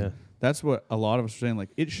 Yeah. That's what a lot of us are saying. Like,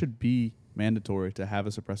 it should be mandatory to have a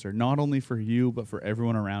suppressor, not only for you, but for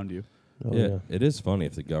everyone around you. Oh, yeah, it is funny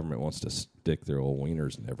if the government wants to stick their old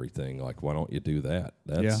wieners and everything. Like, why don't you do that?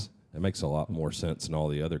 That makes a lot more sense than all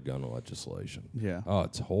the other gun legislation. Yeah. Oh,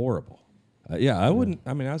 it's horrible. I wouldn't.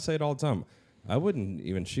 I mean, I say it all the time. I wouldn't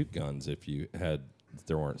even shoot guns if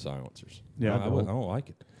there weren't silencers. Yeah, I don't like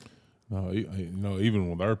it. No, you know, even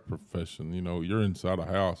with our profession, you know, you're inside a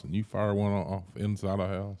house and you fire one off inside a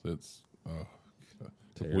house. It's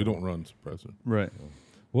we don't run suppressor. Right.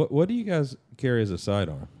 What do you guys carry as a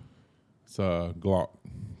sidearm? It's a Glock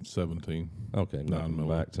 17. Okay, 9 mil.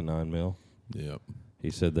 back to 9 mil. Yep. He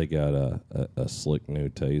said they got a slick new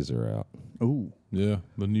taser out. Ooh. Yeah,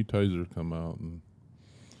 the new taser come out and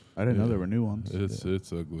I didn't know there were new ones.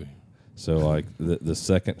 it's ugly. So like the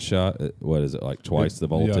second shot, what is it, like twice the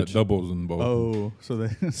voltage? Yeah, it doubles in both. Oh, so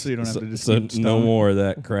you don't have to just so keep no stoned. more of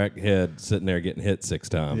that cracked head sitting there getting hit 6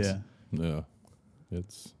 times. Yeah. Yeah,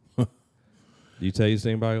 it's Do you tase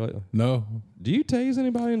anybody lately? no. Do you tase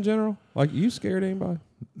anybody in general? Like, you scared anybody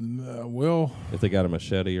Well, if they got a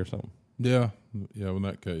machete or something? yeah. In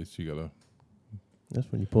that case, you gotta. That's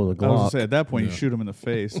when you pull the I was Glock. gonna say, at that point, you Yeah. shoot them in the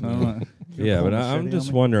face. I don't know. Yeah, but I'm machete just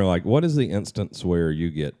on me? wondering, like, what is the instance where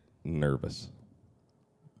you get nervous?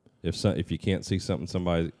 If you can't see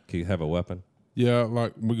somebody can have a weapon. Yeah,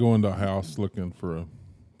 like we go into a house looking for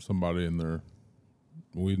somebody in there.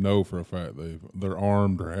 We know for a fact they're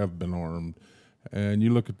armed or have been armed, and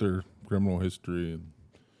you look at their criminal history, and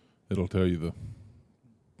it'll tell you the.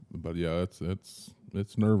 But yeah, it's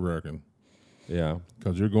nerve wracking Yeah.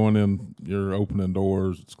 because you're going in, you're opening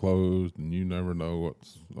doors, it's closed, and you never know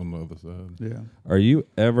what's on the other side. Yeah. Are you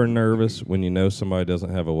ever nervous when you know somebody doesn't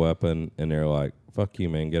have a weapon and they're like, "Fuck you,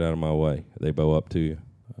 man, get out of my way"? They bow up to you.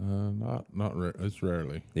 It's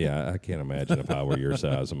rarely. Yeah, I can't imagine if I were your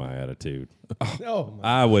size and my attitude. Oh,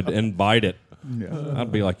 I would invite it. Yeah.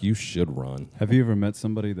 I'd be like, you should run. Have you ever met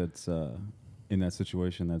somebody that's in that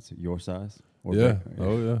situation that's your size? Or Yeah. bigger?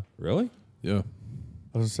 Oh yeah. Really? Yeah.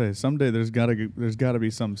 I was gonna say, someday there's gotta be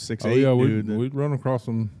some 6'8" Oh yeah. dude. We'd run across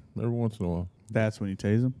them every once in a while. That's when you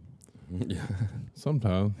tase them.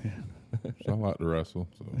 Sometimes. So I like to wrestle.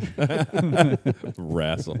 So.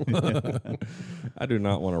 Wrestle. I do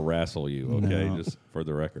not want to wrestle you, okay? No. Just for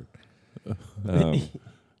the record.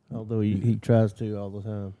 although he tries to all the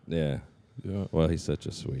time. Yeah. Yeah. Well, he's such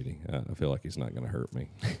a sweetie. I feel like he's not going to hurt me.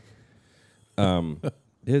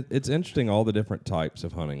 It's interesting, all the different types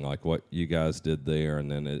of hunting, like what you guys did there.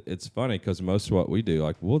 And then it's funny because most of what we do,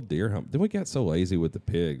 like we'll deer hunt. Then we got so lazy with the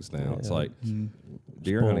pigs now. It's like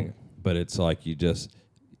deer Spoiled. hunting. But it's like you just,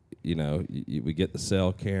 we get the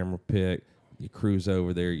cell camera pick. You cruise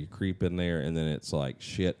over there, you creep in there, and then it's like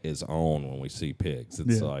shit is on when we see pigs.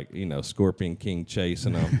 It's like, Scorpion King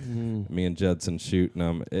chasing them, me and Judson shooting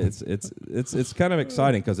them. It's kind of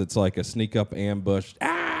exciting because it's like a sneak up ambush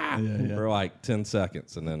for like 10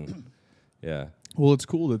 seconds, and then Well, it's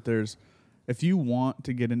cool that if you want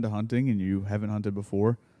to get into hunting and you haven't hunted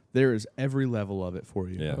before, there is every level of it for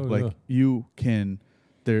you. Yeah. Like you can.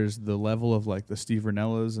 There's the level of like the Steve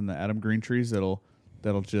Ranellas and the Adam Greentrees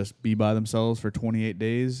that'll just be by themselves for 28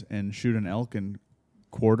 days and shoot an elk and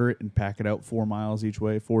quarter it and pack it out 4 miles each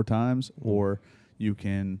way 4 times. Or you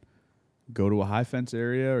can go to a high fence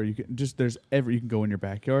area, or you can you can go in your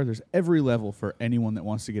backyard. There's every level for anyone that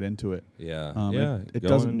wants to get into it. It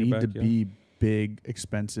doesn't need to be big,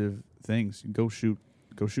 expensive things. You go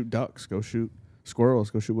shoot ducks, go shoot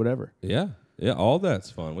squirrels, go shoot whatever. Yeah, all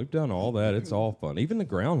that's fun. We've done all that. It's all fun. Even the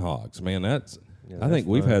groundhogs, man. I think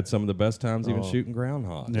we've had some of the best times even shooting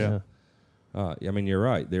groundhogs. Yeah. I mean, you're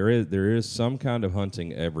right. There is some kind of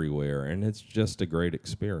hunting everywhere, and it's just a great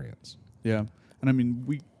experience. Yeah, and I mean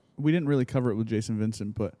we didn't really cover it with Jason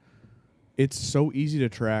Vincent, but it's so easy to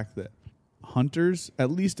track that hunters,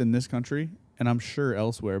 at least in this country, and I'm sure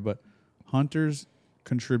elsewhere, but hunters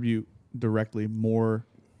contribute directly more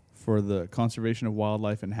for the conservation of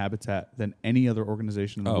wildlife and habitat than any other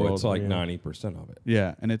organization in the world. Oh, it's like 90% of it.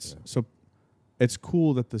 Yeah, and it's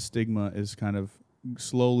cool that the stigma is kind of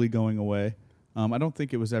slowly going away. I don't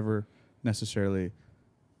think it was ever necessarily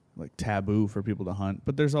like taboo for people to hunt,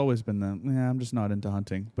 but there's always been I'm just not into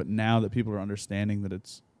hunting. But now that people are understanding that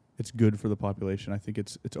it's good for the population, I think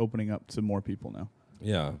it's opening up to more people now.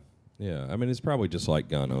 Yeah. I mean, it's probably just like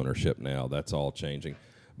gun ownership now. That's all changing.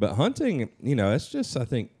 But hunting, it's just, I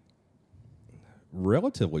think,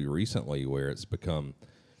 relatively recently where it's become,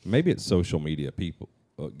 maybe it's social media people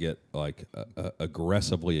get like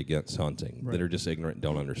aggressively against hunting that are just ignorant and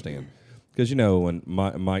don't understand. Because, when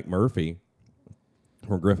Mike Murphy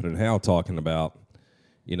from Griffin and Howe talking about,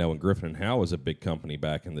 when Griffin and Howe was a big company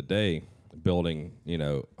back in the day, building,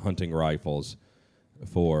 hunting rifles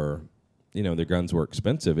for, their guns were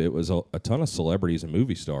expensive. It was a ton of celebrities and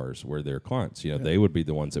movie stars were their clients. They would be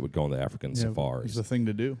the ones that would go on the African safaris. It's the thing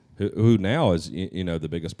to do. Who now is, the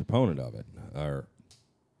biggest proponent of it. Or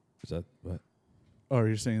is that what? Oh,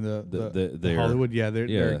 you're saying the Hollywood? Yeah,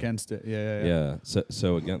 they're against it. Yeah.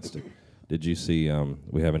 So against it. Did you see?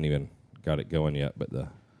 We haven't even got it going yet, but the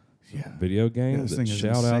video game.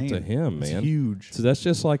 Shout out to him, man. It's huge. So that's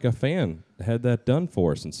just like a fan had that done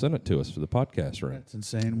for us and sent it to us for the podcast room. That's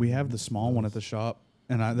insane. We have the small one at the shop,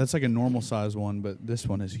 and that's like a normal size one, but this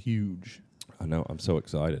one is huge. I know. I'm so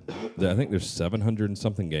excited. I think there's 700 and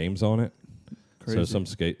something games on it. Crazy. So some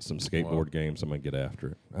skateboard games. I'm gonna get after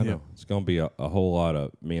it. I know it's gonna be a whole lot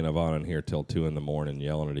of me and Yvonne in here till 2 a.m.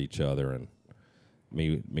 yelling at each other and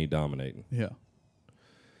me dominating. Yeah.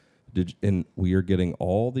 And we are getting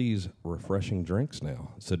all these refreshing drinks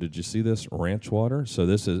now. So did you see this ranch water? So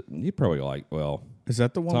this is, you probably like, well, is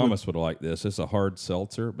that the one? Thomas would like this. It's a hard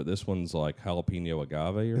seltzer, but this one's like jalapeno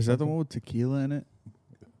agave. Is that the one with tequila in it?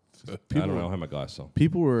 I don't know. I have my glass on.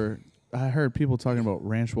 I heard people talking about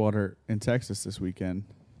ranch water in Texas this weekend,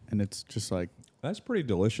 and it's just like. That's pretty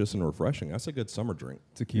delicious and refreshing. That's a good summer drink.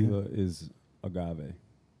 Tequila is agave.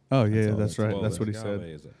 Oh, yeah, that's right. That's what he said.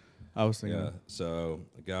 Is it? I was thinking. Yeah, so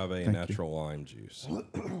agave and natural lime juice.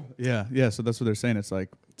 Yeah, so that's what they're saying. It's like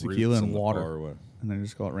tequila and water. And they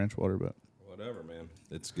just call it ranch water, but. Whatever, man.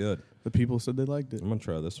 It's good. The people said they liked it. I'm going to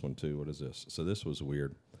try this one, too. What is this? So this was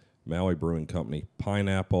weird. Maui Brewing Company,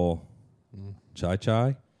 pineapple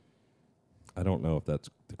chai. I don't know if that's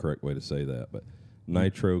the correct way to say that, but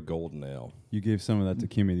nitro golden ale. You gave some of that to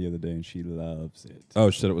Kimmy the other day, and she loves it. Oh,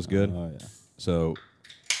 she said it was good? Oh, yeah. So,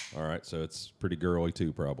 all right, so it's pretty girly,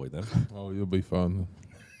 too, probably, then. Oh, you'll be fun.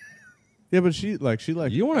 Yeah, but she like.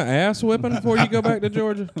 You want an ass whipping before you go back to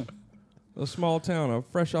Georgia? A small town,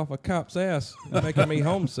 fresh off a cop's ass, making me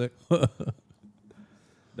homesick.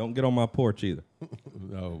 Don't get on my porch either.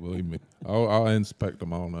 No, believe me. I'll inspect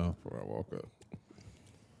them all now before I walk up.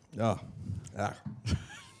 I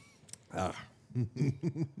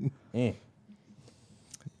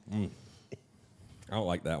don't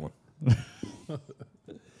like that one.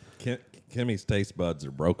 Kimmy's taste buds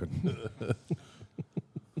are broken.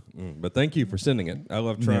 But thank you for sending it. I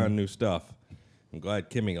love trying new stuff. I'm glad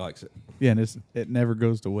Kimmy likes it. Yeah, and it never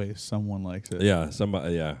goes to waste. Someone likes it. Yeah,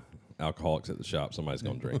 somebody. Yeah, alcoholics at the shop. Somebody's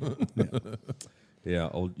gonna drink it. Yeah.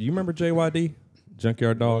 Oh, you remember JYD,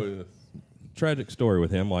 Junkyard Dog? Oh, yes. Tragic story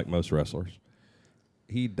with him, like most wrestlers.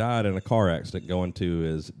 He died in a car accident going to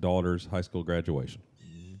his daughter's high school graduation.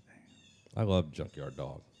 I love Junkyard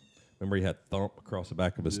Dog. Remember he had thump across the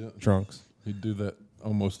back of his trunks? He'd do that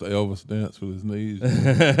almost the Elvis dance with his knees.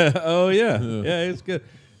 Oh yeah, yeah, it's good.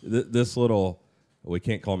 This little, we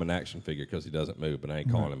can't call him an action figure because he doesn't move, but I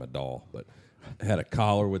ain't calling him a doll. But had a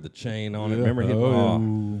collar with the chain on it. Remember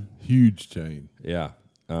him? Huge chain. Yeah.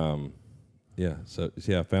 Yeah. So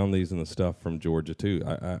I found these in the stuff from Georgia too.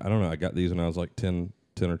 I don't know. I got these when I was like 10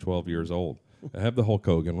 or 12 years old. I have the Hulk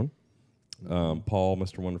Hogan one. Paul,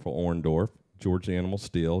 Mr. Wonderful Orndorff, George the Animal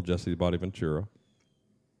Steel, Jesse the Body Ventura.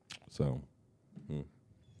 So,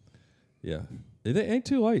 yeah. It ain't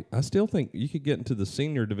too late. I still think you could get into the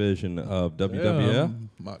senior division of WWF.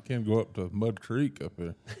 I can go up to Mud Creek up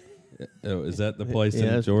there. Oh, is that the place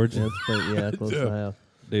in Georgia? That's close to the house.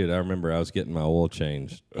 Dude, I remember I was getting my oil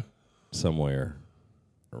changed somewhere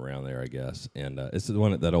around there, I guess. And it's the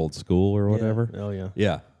one at that old school or whatever. Yeah. Oh, yeah.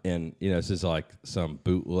 Yeah. And, it's just like some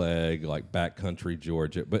bootleg, like backcountry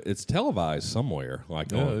Georgia. But it's televised somewhere.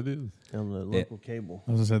 Like It is. On the local cable.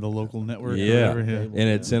 I was going to say the local network. Yeah. Or whatever, And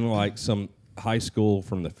it's in like some high school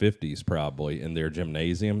from the 50s probably in their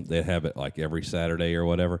gymnasium. They have it like every Saturday or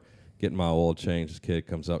whatever. Getting my oil changed, this kid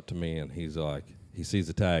comes up to me and he's like, he sees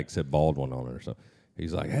the tag, said Baldwin on it or something.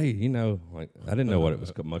 He's like, hey, like, I didn't know what it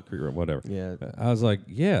was called, Mud Creek or whatever. Yeah. I was like,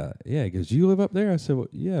 yeah. He goes, you live up there? I said, well,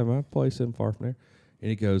 yeah, my place isn't far from there. And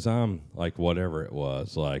he goes, I'm like, whatever it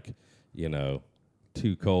was, like,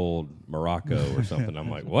 Too Cold Morocco or something. I'm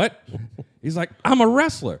like, what? He's like, I'm a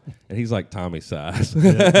wrestler. And he's like Tommy size.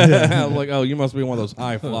 I was like, oh, you must be one of those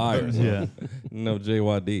high flyers. Yeah. No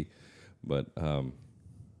JYD. But,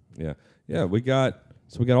 yeah, we got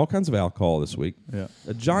all kinds of alcohol this week. Yeah.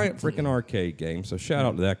 A giant freaking arcade game. So shout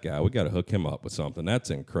out to that guy. We got to hook him up with something. That's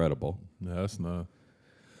incredible. No, that's not.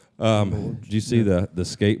 Did you see the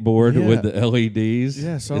skateboard with the LEDs?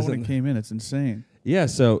 Yeah, I saw it when it came in. It's insane. Yeah,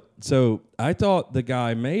 so I thought the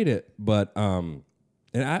guy made it, but and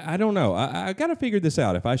I don't know. I got to figure this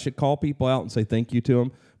out. If I should call people out and say thank you to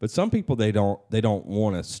them, but some people they don't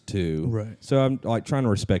want us to. Right. So I'm like trying to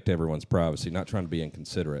respect everyone's privacy, not trying to be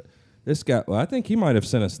inconsiderate. This guy, I think he might have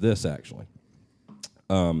sent us this actually.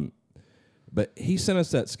 But he sent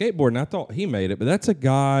us that skateboard, and I thought he made it, but that's a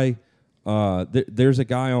guy. There's a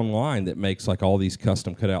guy online that makes like all these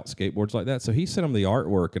custom cutout skateboards like that. So he sent him the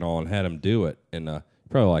artwork and all and had him do it. And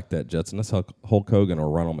probably like that, Judson. That's Hulk Hogan or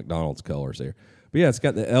Ronald McDonald's colors there. But yeah, it's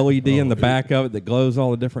got the LED in the back of it that glows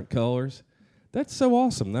all the different colors. That's so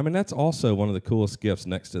awesome. I mean, that's also one of the coolest gifts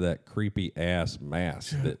next to that creepy ass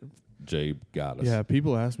mask that Jay got us. Yeah,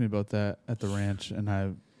 people asked me about that at the ranch, and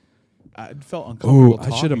I felt uncomfortable.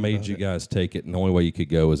 I should have made you guys take it, and the only way you could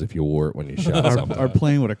go is if you wore it when you shot something. Our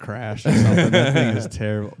plane would have crashed or something. That thing is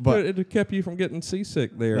terrible. But it kept you from getting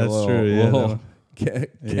seasick there. That's true. Yeah,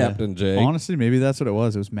 Captain Jay. Honestly, maybe that's what it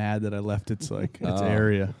was. It was mad that I left its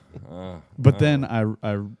area. But then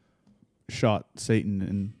I shot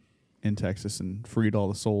Satan in Texas and freed all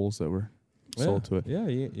the souls that were sold to it. Yeah,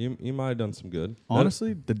 you might have done some good.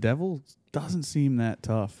 Honestly, the devil doesn't seem that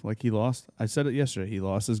tough. Like he lost. I said it yesterday. He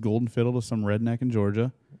lost his golden fiddle to some redneck in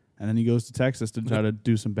Georgia, and then he goes to Texas to try to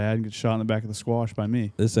do some bad and get shot in the back of the squash by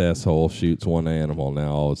me. This asshole shoots one animal.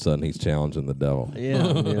 Now all of a sudden he's challenging the devil.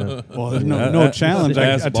 Yeah. Well, there's no challenge.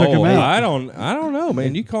 I took him out. I don't know,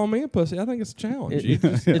 man. You call me a pussy. I think it's a challenge.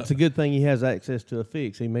 It's a good thing he has access to a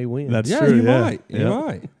fix. He may win. That's true. You yeah. might. You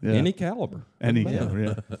might. Yeah. Any caliber. Any caliber.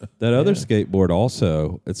 Yeah. That other skateboard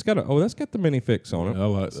also. It's got that's got the mini fix on it. I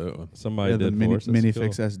like that one. Somebody the did for us. mini That's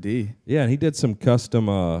fix cool. SD. Yeah, and he did some custom.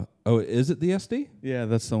 Is it the SD? Yeah,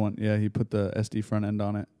 that's the one. Yeah, he put the SD front end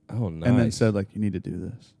on it. Oh, nice. And then said, like, you need to do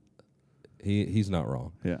this. He's not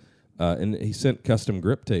wrong. Yeah. And he sent custom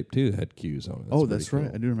grip tape too that had cues on it. That's right.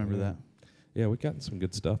 Cool. I do remember that. Yeah, we got some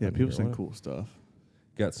good stuff. Yeah, in people here. send cool stuff.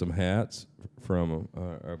 Got some hats from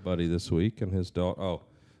our buddy this week and his daughter. Oh,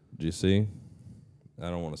 did you see? I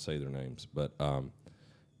don't want to say their names, but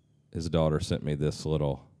his daughter sent me this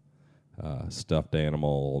little stuffed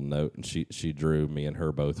animal note, and she drew me and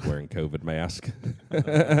her both wearing COVID mask.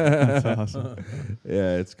 That's awesome.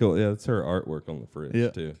 Yeah, it's cool. Yeah, it's her artwork on the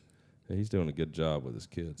fridge too. Yeah, he's doing a good job with his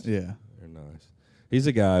kids. Yeah, they're nice. He's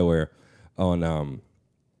a guy where on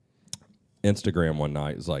Instagram one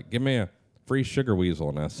night was like, "Give me a free sugar weasel,"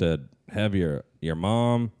 and I said, "Have your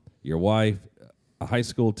mom, your wife, a high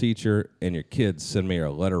school teacher, and your kids send me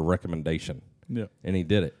a letter of recommendation." Yeah, and he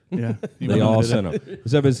did it. Yeah, they all sent him.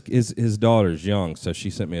 Except his daughter's young, so she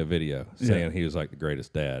sent me a video saying he was like the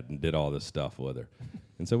greatest dad and did all this stuff with her.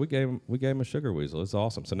 And so we gave him a sugar weasel. It's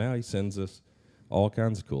awesome. So now he sends us all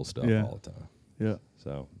kinds of cool stuff all the time. Yeah.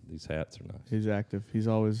 So these hats are nice. He's active. He's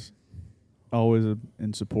always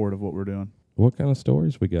in support of what we're doing. What kind of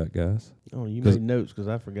stories we got, guys? Oh, you made notes because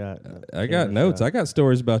I forgot. I got notes. I got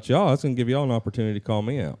stories about y'all. I was going to give y'all an opportunity to call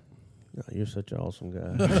me out. Oh, you're such an awesome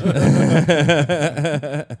guy.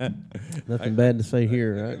 Nothing bad to say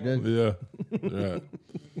here, right? Judge? Yeah. Right.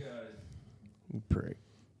 You prick.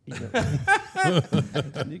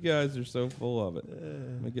 You guys are so full of it.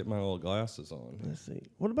 Let me get my little glasses on. Let's see.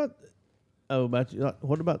 What about? Oh, about you.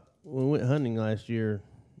 What about when we went hunting last year?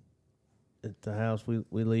 At the house, we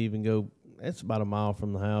leave and go. It's about a mile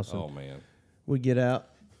from the house. Oh man. We get out.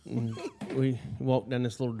 And we walk down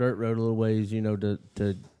this little dirt road a little ways, you know,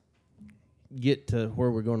 to get to where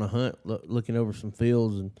we're going to hunt, looking over some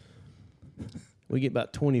fields, and we get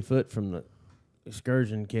about 20 foot from the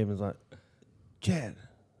excursion. Kevin's like, Chad.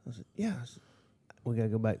 I said, yeah. I said, we got to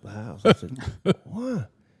go back to the house. I said, why?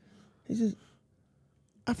 He says,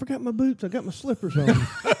 I forgot my boots. I got my slippers on.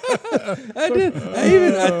 I did.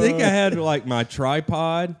 I think I had like my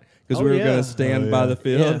tripod. Because we were going to stand by the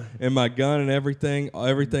field and my gun and everything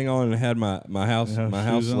on, and had my house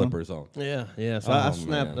slippers on. Yeah. So I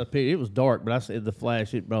snapped a picture. It was dark, but I said the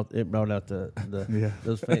flash. It brought out the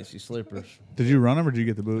those fancy slippers. Did you run them or did you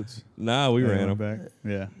get the boots? Nah, we ran them back.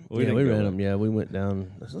 Yeah, we ran them. Yeah, we went down.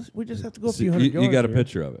 We just have to go a few hundred yards. You got a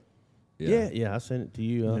picture of it? Yeah. I sent it to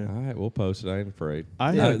you. All right, we'll post it. I ain't afraid.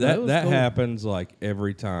 that cool. Happens like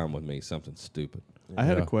every time with me. Something stupid. I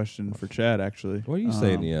had a question for Chad, actually. What are you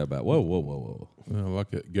saying about? Whoa.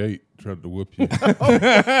 Like that gate tried to whoop you.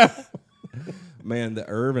 Man, the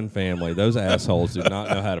Irvin family, those assholes do not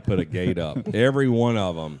know how to put a gate up. Every one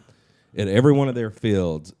of them, at every one of their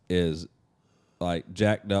fields is like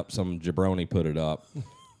jacked up. Some jabroni put it up.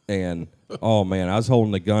 And, oh, man, I was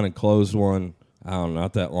holding the gun and closed one, I don't know,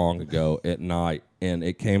 not that long ago at night. And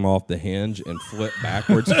it came off the hinge and flipped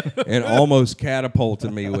backwards and almost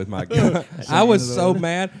catapulted me with my gun. I was so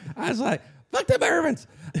mad. I was like, fuck them Irvins.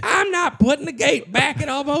 I'm not putting the gate back. It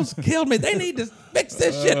almost killed me. They need to fix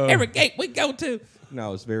this shit every gate we go to. No, I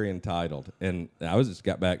was very entitled. And I just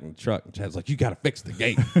got back in the truck, and Chad's like, you got to fix the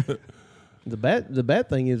gate. The bad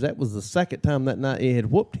thing is that was the second time that night it had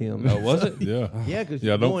whooped him. Oh, was it? Yeah. Yeah, because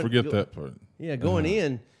don't forget that part. Yeah, going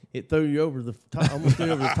in. It threw you over the top, almost threw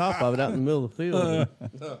you over the top of it out in the middle of the field.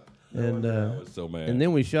 I was so mad. And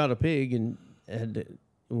then we shot a pig and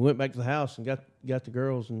we went back to the house and got the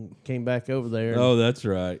girls and came back over there. Oh, that's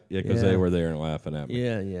right. Yeah, because Yeah. they were there and laughing at me.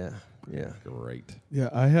 Yeah. Great. Yeah,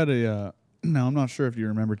 I had a. Now I'm not sure if you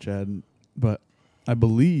remember, Chad, but I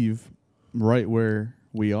believe right where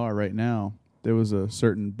we are right now, there was a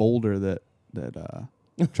certain boulder that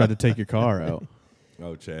tried to take your car out.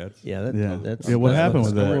 Oh, Chad. Yeah, that's what happened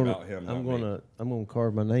with that? About him, I'm not gonna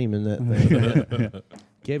carve my name in that thing.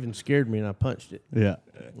 Kevin scared me and I punched it. Yeah.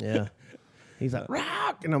 Yeah. He's like,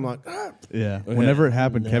 rock! And I'm like, ah. Yeah. Whenever it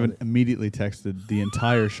happened, Kevin immediately texted the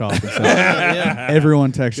entire shop and said,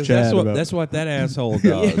 everyone text Chad. That's what that asshole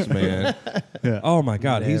does, man. Yeah. Oh, my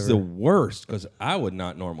God. He's the worst because I would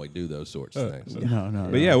not normally do those sorts of things. No.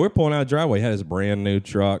 But, yeah, we're pulling out a driveway. He had his brand new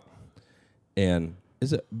truck, and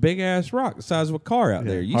it's a big-ass rock the size of a car out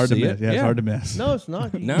there. You hard see to it. miss. Yeah, it's hard to miss. No, it's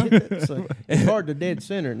not. No? It's hard to dead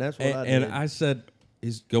center, and that's what I did. And I said,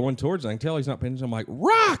 he's going towards it. I can tell he's not paying attention. I'm like,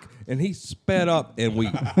 rock! And he sped up, and we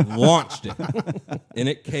launched it. And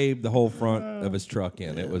it caved the whole front of his truck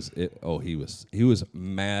in. He was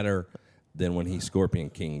madder than when he Scorpion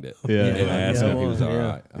Kinged it. Yeah. And I asked him if he was all Yeah.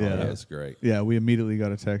 right. Oh, Yeah. that's great. Yeah, we immediately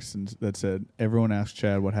got a text that said, everyone asked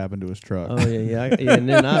Chad what happened to his truck. Oh yeah. And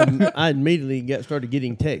then I immediately started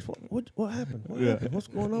getting texts. What happened? What happened? What's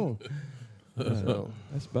going on? So,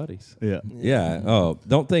 That's buddies. Yeah. Yeah. Oh,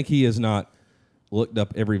 don't think he has not looked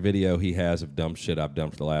up every video he has of dumb shit I've done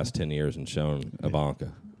for the last 10 years and shown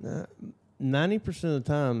Ivanka. 90% of the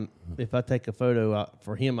time, if I take a photo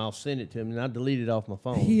for him, I'll send it to him, and I delete it off my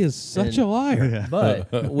phone. He is such a liar. Yeah.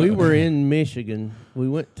 But we were in Michigan. We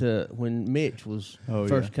went to when Mitch was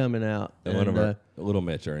first coming out. And one of our little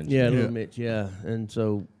Mitch, our engineer. Yeah, little Mitch, yeah. And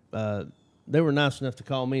so they were nice enough to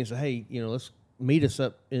call me and say, hey, let's meet us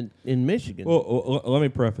up in Michigan. Well, let me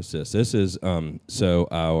preface this. This is so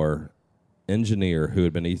our engineer who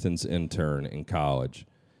had been Ethan's intern in college.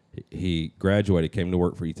 He graduated, came to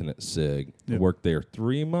work for Ethan at SIG, worked there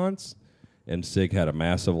 3 months, and SIG had a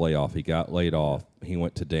massive layoff. He got laid off. He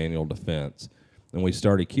went to Daniel Defense. And we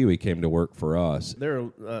started Q. He came to work for us.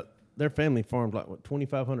 Their family farmed like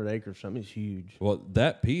 2,500 acres, something. It's huge. Well,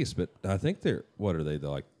 that piece, but I think they're, what are they,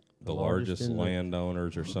 the largest in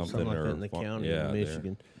landowners or something? Like or that in the county yeah, of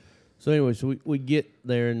Michigan. So anyway, so we get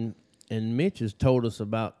there, and Mitch has told us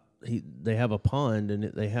about, they have a pond, and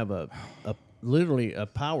they have a literally a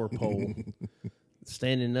power pole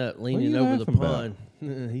standing up, leaning over the pond.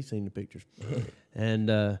 He's seen the pictures.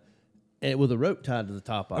 And with a rope tied to the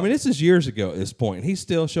top of it. I mean, this is years ago at this point. He's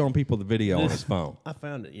still showing people the video on his phone. I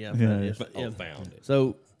found it. Yeah, I found it. Found it.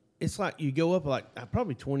 So it's like you go up like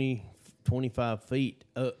probably 20, 25 feet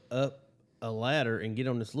up a ladder and get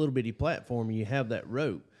on this little bitty platform, and you have that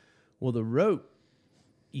rope. Well, the rope,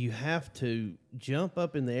 you have to jump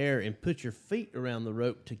up in the air and put your feet around the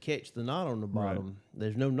rope to catch the knot on the bottom. Right.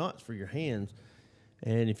 There's no knots for your hands.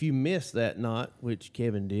 And if you miss that knot, which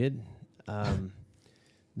Kevin did,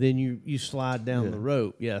 then you slide down the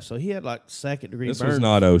rope. Yeah, so he had like second-degree burns. This was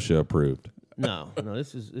not OSHA approved. No,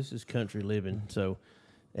 this is country living. So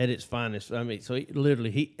at its finest. I mean, so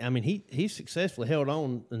he successfully held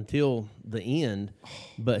on until the end,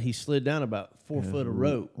 but he slid down about 4 foot of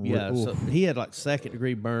rope. Yeah, so he had like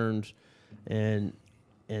second-degree burns, and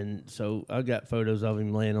so I got photos of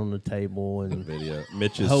him laying on the table and video.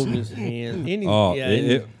 Mitch's holding his hand.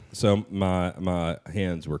 So my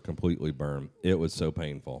hands were completely burned. It was so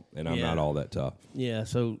painful, and I'm not all that tough. Yeah.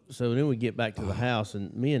 So then we get back to the house,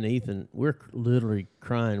 and me and Ethan, we're literally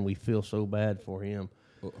crying. We feel so bad for him.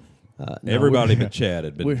 Everybody but Chad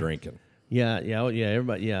had been drinking. Yeah,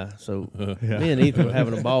 everybody, yeah. So me and Ethan were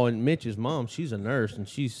having a ball, and Mitch's mom, she's a nurse, and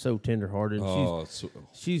she's so tenderhearted.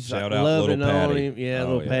 She's shout like out loving little on Patty. him. Yeah,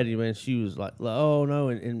 little Patty, man. She was like, oh no,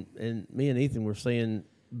 and me and Ethan were saying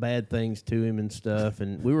bad things to him and stuff,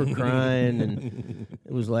 and we were crying, and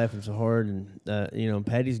it was laughing so hard, and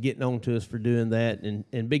Patty's getting on to us for doing that,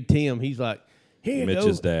 and Big Tim, he's like, here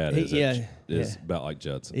Mitch's dad is about like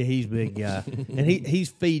Judson. Yeah, he's a big guy, and he's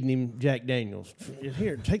feeding him Jack Daniels.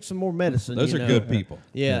 Here, take some more medicine. Those are good people.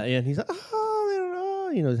 Yeah, and he's like,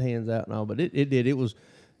 his hands out and all, but it was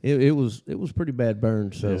pretty bad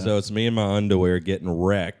burn. So it's me in my underwear getting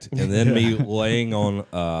wrecked, and then me laying on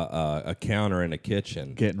a counter in the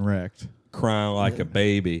kitchen, getting wrecked, crying like a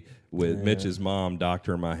baby with Mitch's mom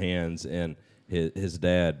doctoring my hands and his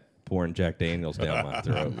dad pouring Jack Daniels down my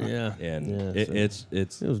throat. It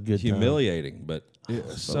was good humiliating, but it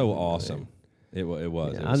was so awesome. It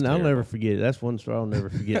was. Yeah, I'll never forget it. That's one story I'll never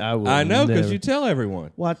forget. I know, because you tell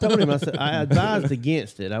everyone. Well, I told him, I said, I advised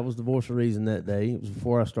against it. I was the voice of reason that day. It was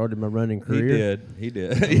before I started my running career. He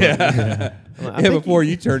did. Yeah. Before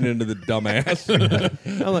you turned into the dumbass.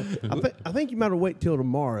 I'm like, I think you might have wait till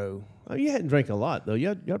tomorrow. Oh, you hadn't drank a lot, though.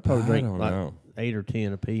 Y'all probably drank like 8 or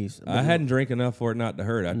 10 apiece. I hadn't drank enough for it not to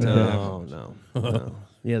hurt. I tell you. No.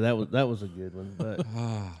 Yeah, that was a good one. But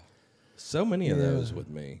so many of those with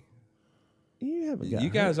me. You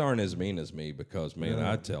guys aren't as mean as me because, man,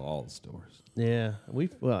 I tell all the stories. Yeah, we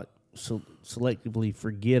selectively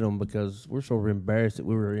forget them because we're sort of embarrassed that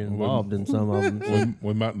we were involved in some of them.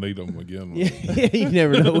 We might need them again. Yeah, you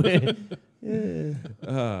never know when.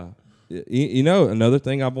 Another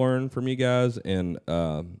thing I've learned from you guys and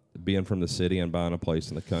being from the city and buying a place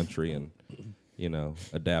in the country and,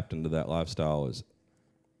 adapting to that lifestyle is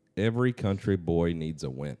every country boy needs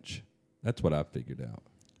a winch. That's what I figured out.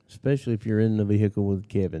 Especially if you're in the vehicle with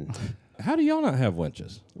Kevin. How do y'all not have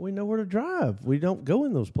winches? We know where to drive. We don't go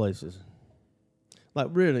in those places. Like,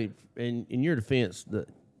 really, in your defense,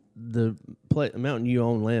 the mountain you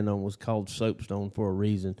own land on was called Soapstone for a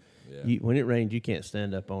reason. Yeah. When it rains, you can't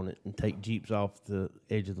stand up on it and take Jeeps off the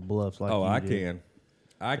edge of the bluffs like I can.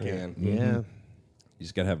 I can. Yeah. Mm-hmm. You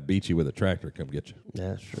just got to have Beachy with a tractor come get you.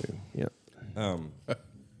 That's true. Yep.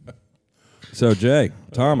 So, Jay,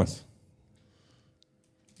 Thomas.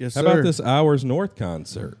 Yes, How sir. about this Hours North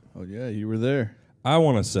concert? Oh, yeah, you were there. I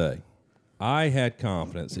want to say I had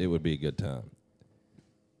confidence it would be a good time.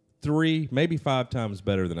 3, maybe 5 times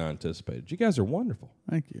better than I anticipated. You guys are wonderful.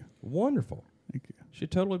 Thank you. Wonderful. Thank you. Should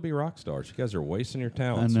totally be rock stars. You guys are wasting your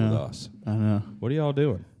talents with us. I know. What are y'all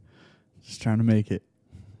doing? Just trying to make it.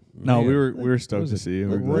 No, we were stoked to see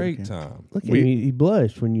you. A great time. Look at him. He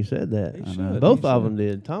blushed when you said that. Both of them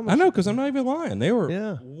did. Thomas. I know, because I'm not even lying. They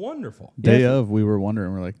were wonderful. Day of, we were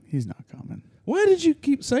wondering. We're like, he's not coming. Why did you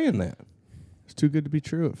keep saying that? It's too good to be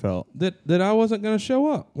true, it felt. That I wasn't going to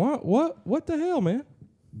show up. What the hell, man?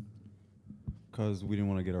 Because we didn't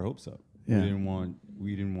want to get our hopes up. Yeah. We didn't want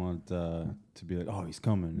to be like, oh, he's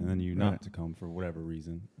coming, and then you not to come for whatever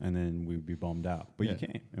reason, and then we'd be bummed out. But you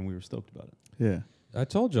came, and we were stoked about it. Yeah. I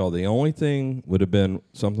told y'all the only thing would have been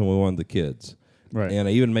something we wanted the kids. Right. And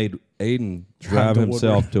I even made Aiden drive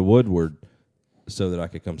himself to Woodward so that I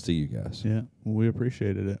could come see you guys. Yeah. Well, we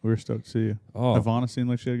apprecited it. We were stoked to see you. Oh. Ivana seemed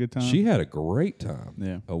like she had a good time. She had a great time.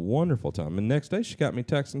 Yeah. A wonderful time. And next day she got me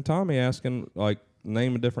texting Tommy asking,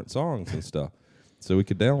 name of different songs and stuff so we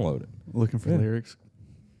could download it. Looking for lyrics.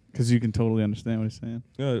 Because you can totally understand what he's saying.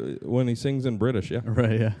 When he sings in British, yeah.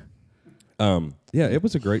 Right, yeah. It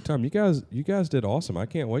was a great time. You guys did awesome. I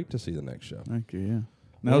can't wait to see the next show. Thank you, yeah.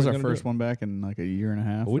 That was our first one back in like a year and a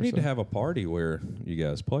half. We need to have a party where you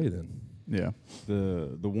guys play then. Yeah.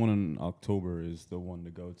 The one in October is the one to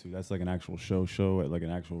go to. That's like an actual show at like an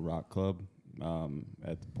actual rock club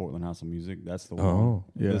at the Portland House of Music. That's the one. Oh.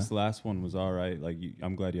 Yeah. This last one was all right. Like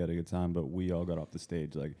I'm glad you had a good time, but we all got off the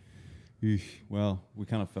stage like, well, we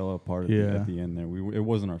kind of fell apart at the end there. It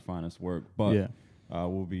wasn't our finest work, but Yeah.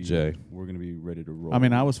 we're gonna be ready to roll. I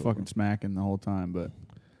mean, I was October. fucking smacking the whole time, but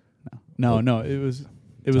no, it was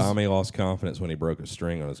Tommy lost confidence when he broke a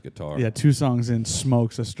string on his guitar. yeah, 2 songs in,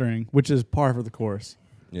 smokes a string, which is par for the course.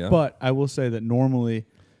 Yeah. But I will say that normally,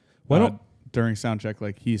 Why don't- during sound check,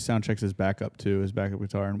 like he sound checks his backup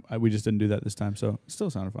guitar, and we just didn't do that this time, so it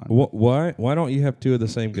still sounded fine. Why don't you have 2 of the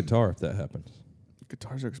same guitar if that happens?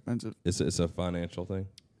 Guitars are expensive. It's a financial thing.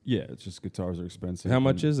 Yeah, it's just guitars are expensive. How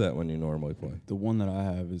much is that when you normally play? the one that I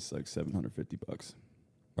have is like $750.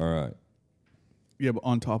 All right. Yeah, but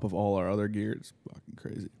on top of all our other gear, it's fucking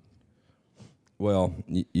crazy. Well,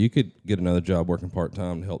 you could get another job working part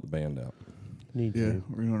time to help the band out. Need Yeah, to.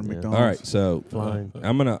 we're going to Yeah. McDonald's. All right, so Flying.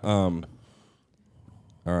 I'm gonna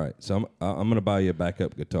All right, so I'm gonna buy you a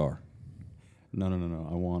backup guitar. No.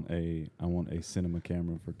 I want a cinema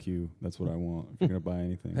camera for Q. That's what I want. If you're gonna buy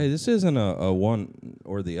anything. Hey, this isn't a one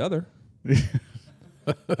or the other.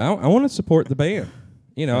 I want to support the band.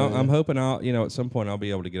 You know, I'm hoping at some point I'll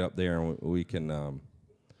be able to get up there and we can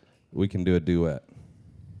do a duet.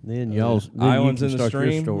 Then y'all's Islands in the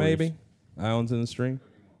Stream, maybe. Islands in the Stream.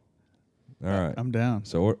 All right. I'm down.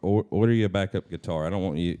 So order you a backup guitar. I don't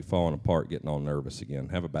want you falling apart, getting all nervous again.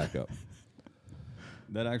 Have a backup.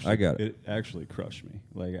 That actually, I got it. It actually crushed me.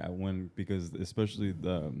 Like because especially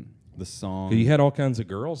the song. You had all kinds of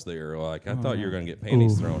girls there. Like I thought you were gonna get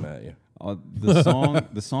panties thrown at you.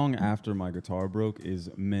 The song after my guitar broke is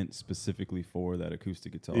meant specifically for that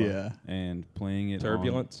acoustic guitar. Yeah. And playing it.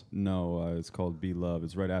 Turbulence? No, it's called Be Love.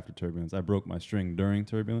 It's right after Turbulence. I broke my string during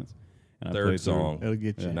Turbulence. And I Third played through. song. It'll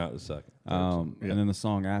get you. Not the second. And then the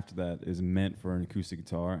song after that is meant for an acoustic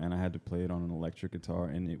guitar, and I had to play it on an electric guitar,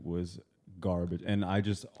 and it was garbage. And I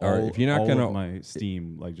just All right, if you're not all gonna- of my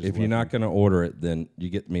steam like just If you're left not me. going to order it, then you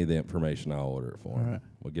get me the information. I'll order it for him. All right.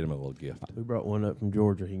 We'll get him a little gift. We brought one up from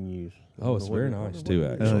Georgia he can use. Oh, it's very nice too.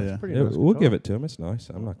 Hell Actually, yeah. Pretty Yeah, nice we'll guitar. give it to him. It's nice.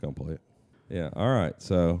 I'm not going to play it. Yeah. All right.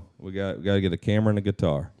 So we got to get a camera and a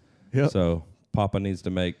guitar. Yep. So Papa needs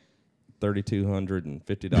to make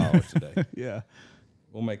 $3,250 today. Yeah.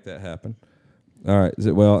 We'll make that happen. All right.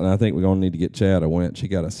 And I think we're going to need to get Chad a winch. He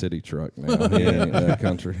got a city truck now. He ain't that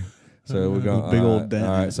country. So we're going Big old dent.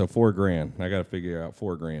 All right. So $4,000. I got to figure out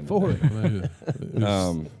 $4,000.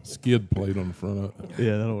 today. Skid plate on the front of it.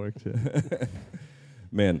 Yeah, that'll work too.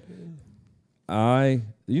 Man,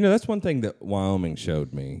 that's one thing that Wyoming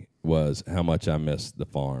showed me was how much I missed the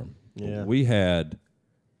farm. Yeah. We had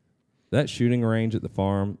that shooting range at the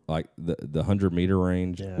farm, like the 100-meter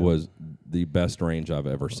range, Yeah. was the best range I've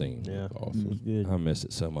ever seen. Yeah, Awesome. it was good. I miss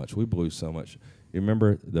it so much. We blew so much. You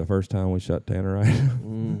remember the first time we shot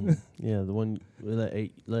Tannerite? Yeah, the one we let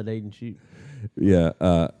Aiden shoot. Yeah.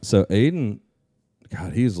 So Aiden,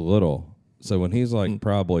 God, he's little. So when he's like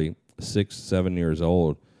probably 6, 7 years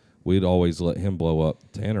old, we'd always let him blow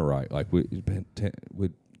up Tannerite. Like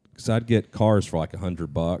because I'd get cars for like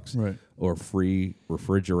 $100, Right. or free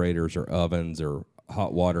refrigerators or ovens or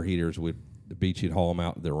hot water heaters. The beach, he'd haul them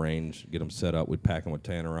out to the range, get them set up. We'd pack them with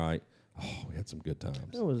Tannerite. Oh, we had some good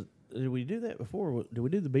times. Did we do that before? Did we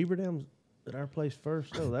do the beaver dams at our place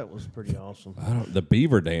first? Oh, that was pretty awesome. The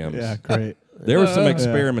beaver dams. Yeah, great. There was some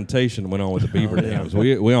experimentation went on with the beaver dams.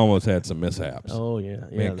 We almost had some mishaps. Oh yeah,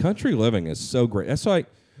 yeah. Man, country living is so great. That's like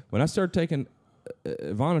when I started taking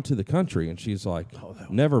Ivana to the country, and she's like,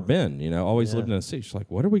 never been, always lived in the city. She's like,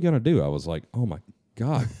 what are we going to do? I was like, oh my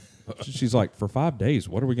God. She's like, for 5 days,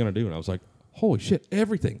 what are we going to do? And I was like, holy shit,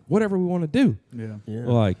 everything, whatever we want to do. Yeah. Yeah.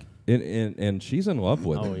 Like, and she's in love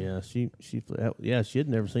with Oh it. yeah, she had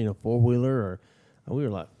never seen a 4-wheeler, or we were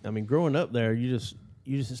like, growing up there, you just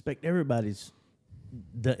expect everybody's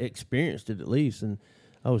experienced it at least, and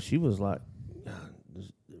she was like,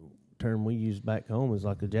 this term we use back home is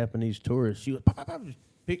like a Japanese tourist. She was just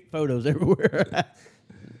pick photos everywhere.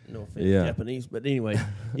 No offense, Japanese, but anyway,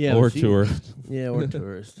 yeah, Or tourist. Yeah, or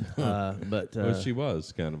tourist. But Well, she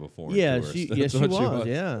was kind of a foreign yeah, tourist. she That's was. what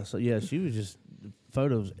Yeah, so she was just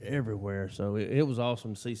photos everywhere. So it was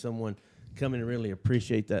awesome to see someone come in and really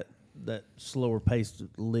appreciate that slower paced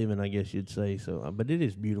living, I guess you'd say. So, but it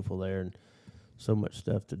is beautiful there, and so much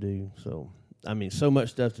stuff to do. So, so much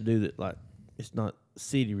stuff to do that like it's not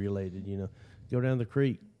city related. Go down the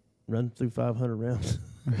creek, run through 500 rounds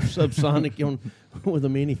subsonic with a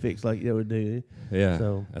mini fix like they would do. Yeah,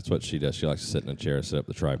 So that's what she does. She likes to sit in a chair, set up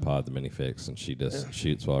the tripod, the minifix, and she just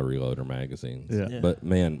shoots while I reload her magazines. Yeah. Yeah. But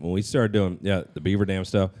man, when we started doing the beaver dam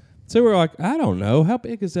stuff, So we're like, I don't know. How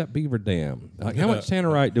big is that beaver dam? Like, how much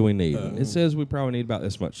tannerite do we need? It says we probably need about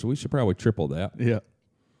this much, so we should probably triple that. Yeah.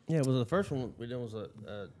 Yeah, it was the first one we did was a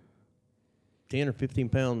 10 or 15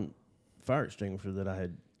 pound fire extinguisher that I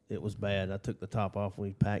had. It was bad. I took the top off and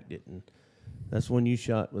we packed it, and that's when you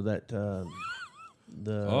shot with that. The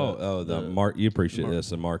Mark. You appreciate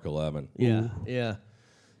this, the Mark 11. Yeah, yeah.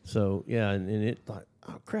 So yeah, and it like,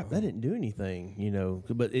 oh crap, that didn't do anything, you know.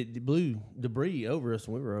 But it blew debris over us,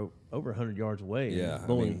 and we were over 100 yards away. Yeah, I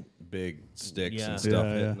blowing, mean, big sticks Yeah. and stuff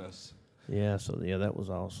Yeah, hitting yeah. us. yeah. So yeah, that was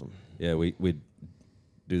awesome. Yeah, we'd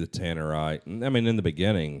do the tannerite. And I mean, in the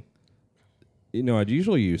beginning, you know, I'd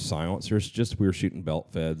usually use silencers. Just we were shooting belt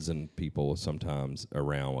feds, and people sometimes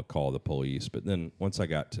around would call the police. But then once I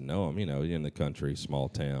got to know them, you know, in the country, small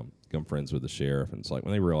town, become friends with the sheriff, and it's like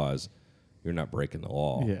when they realize you're not breaking the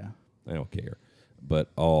law, Yeah. they don't care.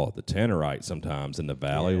 But the tannerite sometimes in the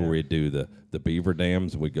valley where we do the beaver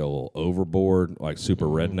dams, we go a little overboard, like super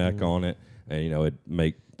redneck on it, and you know it'd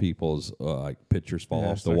make people's like pictures fall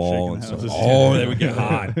off the start wall, shaking and so houses. they would get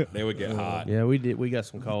hot. They would get hot. Yeah, we did. We got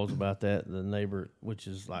some calls about that. The neighbor, which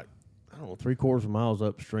is like, I don't know, 3/4 miles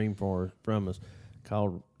upstream from us,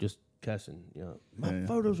 called just cussing. You know, my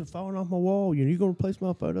photos are falling off my wall. You gonna replace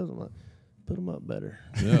my photos? I'm like, put them up better.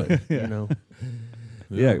 Yeah. You know.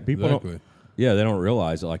 Yeah, people exactly. don't. Yeah, they don't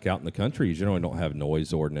realize that, like out in the country, you generally don't have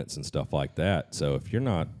noise ordinance and stuff like that. So if you're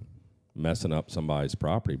not messing up somebody's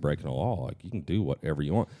property, breaking a law, like you can do whatever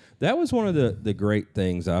you want. That was one of the great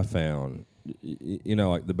things I found. You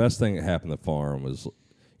know, like the best thing that happened at the farm was,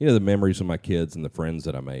 you know, the memories of my kids and the friends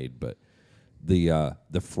that I made, but the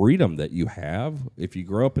freedom that you have if you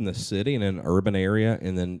grow up in the city in an urban area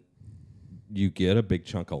and then you get a big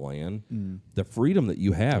chunk of land, the freedom that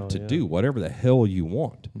you have to do whatever the hell you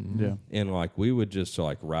want. Yeah. And like we would just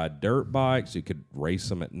like ride dirt bikes. You could race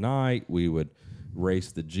them at night. We would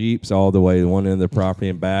race the Jeeps all the way to one end of the property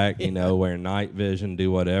and back, you know, wear night vision,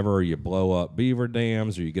 do whatever. Or you blow up beaver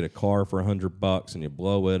dams, or you get a car for $100 and you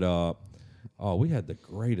blow it up. Oh, we had the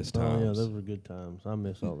greatest times. Oh yeah, those were good times. I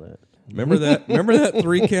miss all that. Remember that? Remember that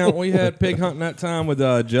 3 count we had pig hunting that time with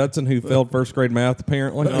Judson, who failed first grade math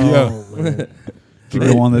apparently. Oh man. Did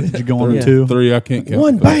you go on the? Did you go on the Yeah. 2? 3, I can't count.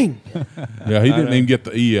 One bang. Yeah, he didn't even get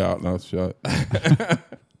the E out, and I was shot.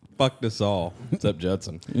 Fucked us all except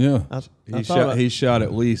Judson. Yeah. He shot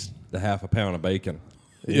at least the half a pound of bacon.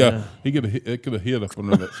 Yeah, he could have it could have hit up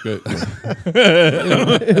under that skate.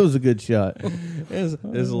 It was a good shot. It's a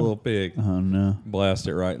little pig. Oh no. Blast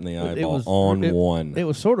it right in the It eyeball was on it- one. It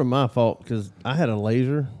was sort of my fault because I had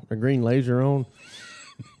a green laser on,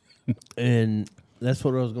 and that's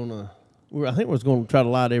what I was gonna. I think we was going to try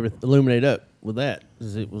to illuminate up with that,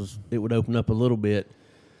 because it would open up a little bit,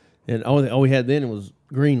 and all we had then was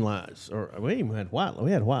green lights, or we even had white.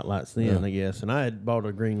 We had white lights then, I guess, and I had bought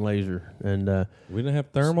a green laser, and We didn't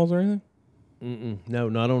have thermals or anything? no,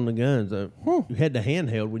 not on the guns. We had the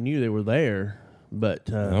handheld. We knew they were there,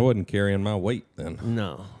 but I wasn't carrying my weight then.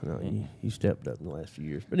 no, you stepped up in the last few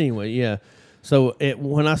years. But anyway, yeah. So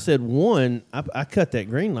when I said one, I cut that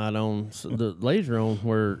green light on, the laser on,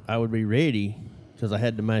 where I would be ready, because I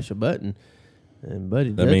had to mash a button. And Buddy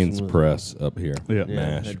That Judson means was, press up here. Yeah.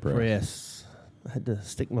 Mash had press. I had to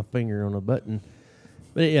stick my finger on a button.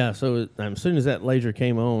 But yeah, so as soon as that laser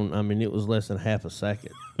came on, I mean, it was less than half a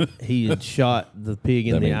second. He had shot the pig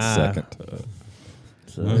in That the means eye. second.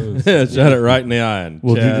 So, Shot it right in the eye. And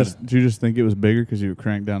Well, Chad, did you just think it was bigger because you were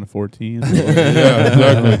cranked down to 14? Yeah,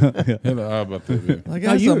 exactly. Hit the eye about that big. like, Oh,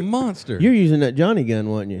 that's you a were- monster. you're using that Johnny gun,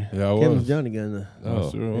 wasn't you? Yeah, I Kevin's was. Johnny gun.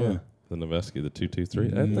 Oh, sure yeah. was. The Noveski, the 223.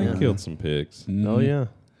 That thing Yeah. killed some pigs. Oh yeah,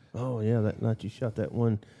 that night you shot that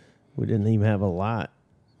one. We didn't even have a light.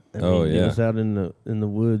 I Oh, mean, yeah. it was out in the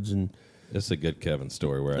woods, and It's a good Kevin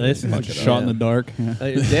story where I This didn't is fuck it shot Shot up. in the dark. Yeah.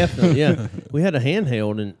 definitely, yeah. We had a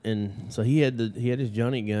handheld, and so he had his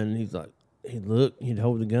Johnny gun. And he's like, he'd look, he'd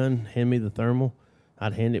hold the gun, hand me the thermal,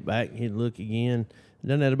 I'd hand it back, he'd look again.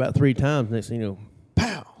 Done that about 3 times. Next thing you know,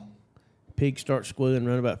 pow! Pig starts squealing,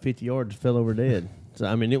 run about 50 yards, fell over dead. So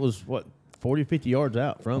I mean, it was 40, 50 yards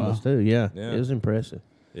out from us too. Yeah, Yeah. it was impressive.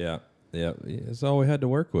 Yeah. It's all we had to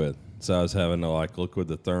work with. So I was having to like look with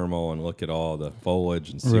the thermal and look at all the foliage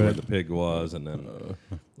and see where Right. the pig was, and then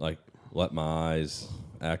like let my eyes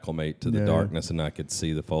acclimate to the Yeah. darkness, and I could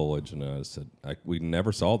see the foliage. And I said, we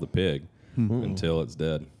never saw the pig until it's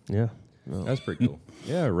dead. Yeah. That's pretty cool.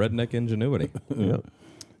 Yeah, redneck ingenuity. Yep.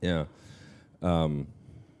 Yeah.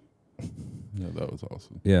 Yeah, that was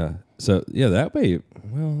awesome. Yeah. So yeah, that way.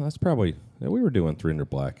 Well, that's probably we were doing 300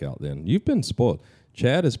 blackout then. You've been spoiled.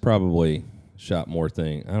 Chad has probably shot more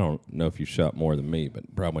thing. I don't know if you shot more than me,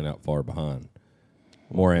 but probably not far behind.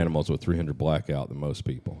 More animals with 300 blackout than most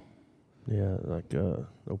people. Yeah, like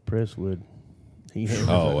Presswood. He hammers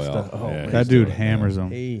Oh, that well. stuff. Oh, Yeah, man. That he's dude doing it hammers now.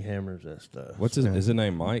 them. He hammers that stuff. What's his? Yeah. Is his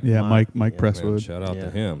name Mike? Yeah, Mike Yeah, man, Man, Presswood. shout out Yeah.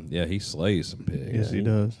 to him. Yeah, he slays some pigs. Yes, he he-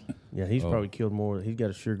 does. Yeah, he's Oh. probably killed more. He's got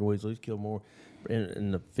a sugar weasel. He's killed more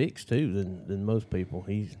in the fix too than most people.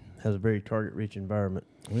 He has a very target-rich environment.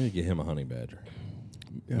 We need to get him a honey badger.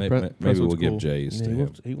 Yeah, Maybe Presswood's we'll give cool. Jay's Yeah, to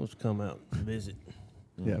he him. wants to come out and visit.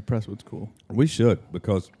 Yeah, Presswood's cool. We should,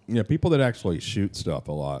 because people that actually shoot stuff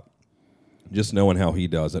a lot, just knowing how he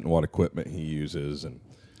does it and what equipment he uses, and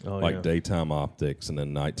Oh, like yeah. daytime optics and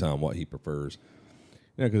then nighttime what he prefers.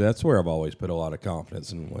 Because that's where I've always put a lot of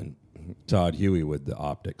confidence in when Todd Huey with the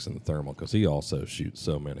optics and the thermal, because he also shoots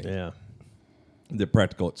so many. Yeah. The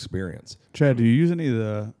practical experience. Chad, do you use any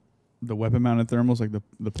of the weapon mounted thermals like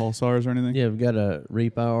the pulsars or anything? Yeah, we've got a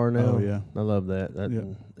repower now. Oh, yeah. I love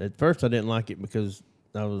that. At first, I didn't like it because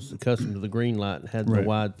I was accustomed to the green light and had the Right.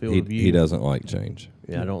 wide field of view. He doesn't like change.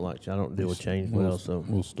 Yeah, I don't deal with change well, so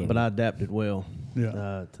we'll stay. but I adapted well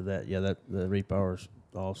Yeah. to that. Yeah, that the repower's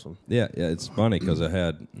awesome. Yeah, it's funny because I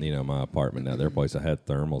had, my apartment now, their place, I had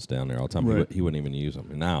thermals down there all the time. Right. He wouldn't even use them.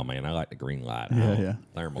 And now, man, I like the green light. Yeah, yeah.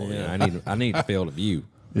 Thermal. Yeah. Yeah, I need a field of view.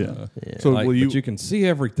 Yeah. Yeah. So Like, will but you can see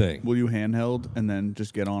everything. will you handheld and then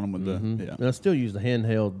just get on them with the And I still use the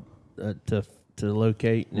handheld to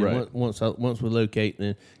locate. And Right. once we locate,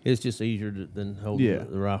 then it's just easier than holding Yeah.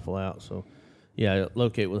 the rifle out. So, yeah,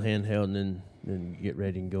 locate with handheld and then get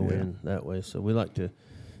ready and go Yeah. in that way. So we like to,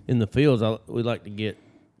 in the fields, we like to get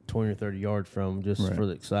 20 or 30 yards from 'em just Right. for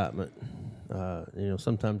the excitement.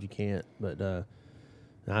 Sometimes you can't, but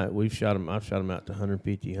I've shot them out to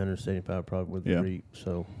 150, 175 probably with Yeah. the reap.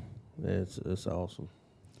 So it's awesome.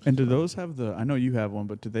 And do those have the? I know you have one,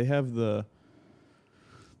 but do they have the?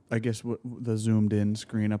 I guess the zoomed in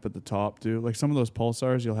screen up at the top too. Like some of those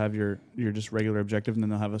pulsars, you'll have your just regular objective, and then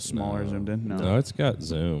they'll have a smaller zoomed in. No, it's got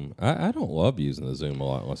zoom. I don't love using the zoom a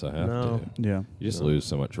lot unless I have No. to. Yeah. You just No. lose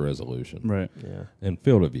so much resolution. Right. Yeah, And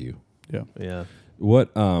field of view. Yeah. yeah. What'd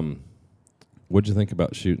you think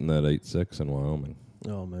about shooting that 8.6 in Wyoming?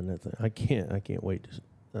 Oh man, that thing! I can't wait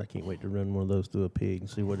to run one of those through a pig and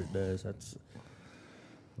see what it does. That's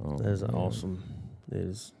Man. awesome. It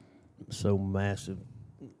is so massive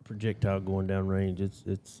projectile going down range. It's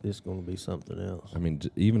going to be something else. I mean,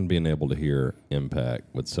 even being able to hear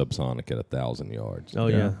impact with subsonic at 1,000 yards. Oh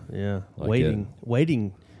Yeah. yeah. Like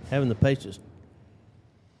Waiting, having the patience.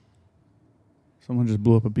 Someone just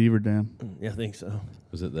blew up a beaver dam. Yeah, I think so.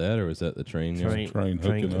 Was it that, or was that the train? Train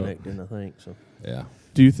hooking up. connecting, I think so. Yeah.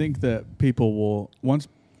 Do you think that people will once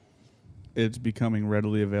it's becoming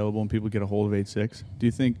readily available and people get a hold of 8.6? Do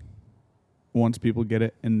you think once people get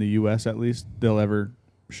it in the U.S. at least, they'll ever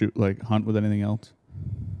hunt with anything else?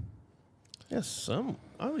 Yes,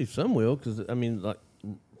 I believe some will, because I mean, like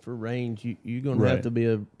for range, you're going to Right. have to be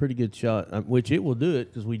a pretty good shot, which it will do it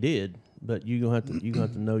because we did. But you're gonna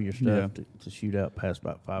have to know your stuff to shoot out past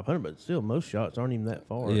about 500. But still, most shots aren't even that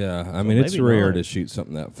far. Yeah, I So mean, it's maybe rare not. to shoot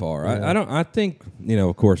something that far. Yeah. I think,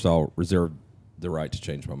 of course, I'll reserve the right to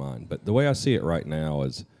change my mind. But the way I see it right now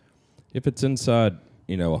is if it's inside,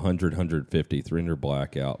 100, 150, 300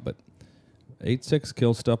 blackout, but 8.6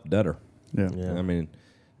 kills stuff deader. Yeah. Yeah. I mean,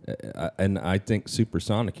 and I think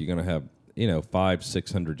supersonic, you're going to have,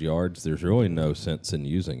 500-600 yards. There's really no sense in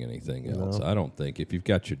using anything else. No. I don't think. If you've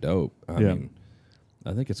got your dope, I mean,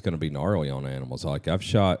 I think it's going to be gnarly on animals. Like I've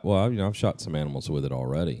shot some animals with it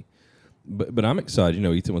already. But I'm excited.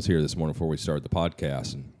 Ethan was here this morning before we started the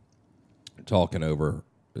podcast and talking over.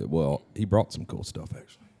 Well, he brought some cool stuff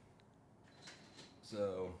actually.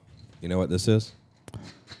 So, you know what this is?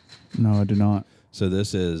 No, I do not. So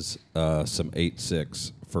this is some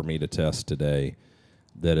 8.6 for me to test today.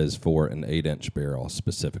 That is for an 8-inch barrel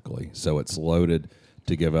specifically. So it's loaded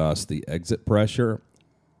to give us the exit pressure,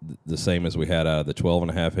 the same as we had out of the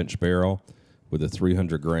 12.5-inch barrel with a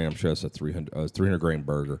 300 gram. Show us a 300 grain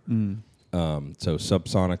burger. So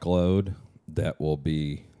subsonic load that will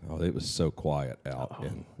be. Oh, it was so quiet out.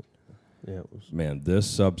 And Yeah, it was. man, this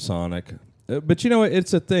subsonic. But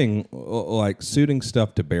it's a thing like suiting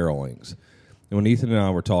stuff to barrelings. And when Ethan and I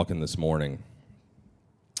were talking this morning,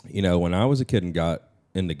 when I was a kid and got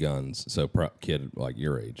into guns, so kid like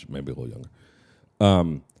your age, maybe a little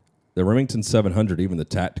younger. The Remington 700, even the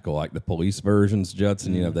tactical, like the police versions,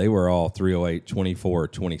 Judson, they were all 308, 24,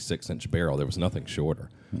 26-inch barrel. There was nothing shorter.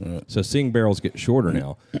 So seeing barrels get shorter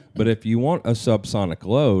now. But if you want a subsonic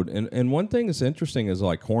load, and one thing that's interesting is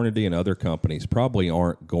like Hornady and other companies probably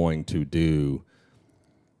aren't going to do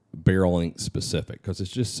barrel length specific because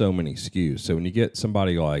it's just so many SKUs. So when you get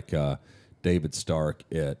somebody like David Stark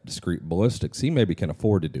at Discreet Ballistics, he maybe can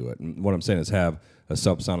afford to do it. And what I'm saying is have a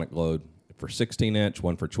subsonic load for 16-inch,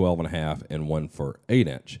 one for 12.5, and one for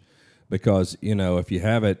 8-inch. Because, if you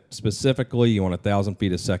have it specifically, you want 1,000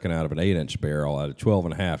 feet a second out of an 8-inch barrel. Out of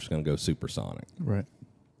 12.5, it's going to go supersonic. Right.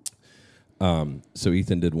 So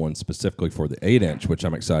Ethan did one specifically for the 8-inch, which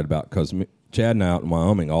I'm excited about because Chad and I out in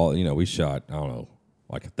Wyoming, we shot, I don't know,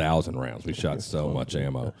 like 1,000 rounds. We shot so much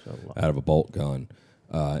ammo out of a bolt gun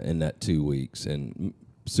in that 2 weeks, and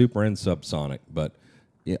super and subsonic. But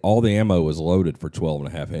all the ammo was loaded for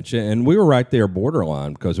 12.5 inch, and we were right there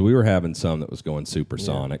borderline because we were having some that was going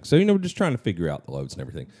supersonic. So we're just trying to figure out the loads and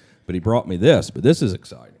everything. But he brought me this, but this is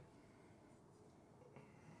exciting.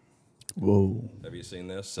 Whoa! Have you seen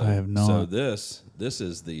this? I have not. So this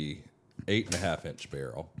is the 8.5 inch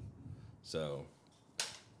barrel. So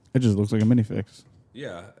It just looks like a minifix.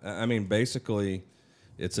 yeah, I mean basically,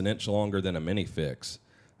 it's an inch longer than a minifix.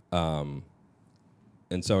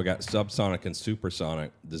 And so I got subsonic and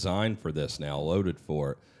supersonic designed for this now, loaded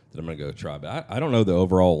for it, that I'm going to go try. But I don't know the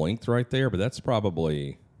overall length right there, but that's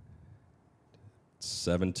probably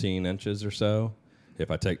 17 inches or so.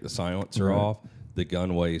 If I take the silencer off, the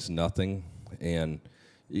gun weighs nothing. And,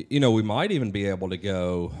 we might even be able to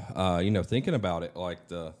go, thinking about it like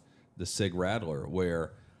the Sig Rattler,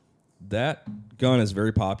 where that gun is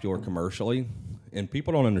very popular commercially. And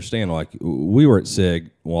people don't understand, like, we were at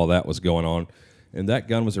Sig while that was going on. And that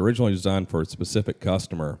gun was originally designed for a specific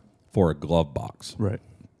customer for a glove box. Right.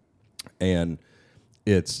 And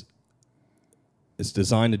it's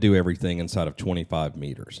designed to do everything inside of 25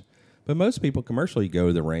 meters. But most people commercially go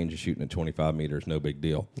to the range of shooting at 25 meters, no big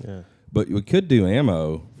deal. Yeah. But we could do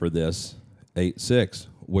ammo for this 8.6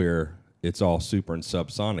 where it's all super and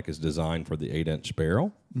subsonic is designed for the 8-inch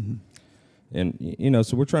barrel. Mm-hmm. And,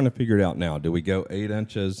 so we're trying to figure it out now. Do we go 8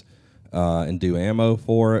 inches and do ammo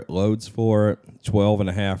for it, loads for it?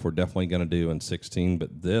 12.5 we're definitely going to do in 16,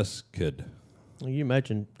 but this could... Well, you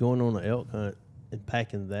imagine going on an elk hunt and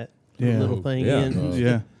packing that Yeah. little thing Yeah. in.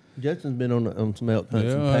 Yeah. Judson's been on some elk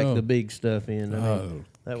hunts and Yeah. packed the big stuff in. That'll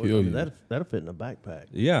fit in a backpack.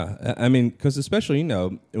 Yeah, I mean, because especially,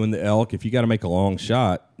 when the elk, if you got to make a long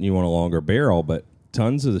shot, you want a longer barrel, but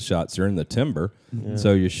tons of the shots are in the timber,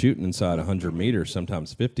 so you're shooting inside 100 meters,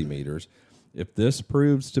 sometimes 50 meters. If this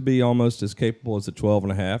proves to be almost as capable as a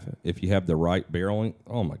 12.5, if you have the right barreling,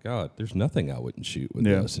 oh my God, there's nothing I wouldn't shoot with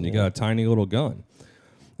this. And you got a tiny little gun.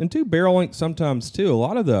 And barrel length sometimes too. A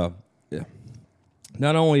lot of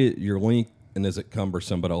not only your length and is it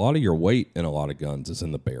cumbersome, but a lot of your weight in a lot of guns is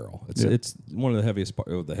in the barrel. It's one of the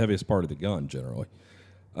heaviest part of the gun generally.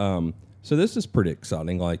 So this is pretty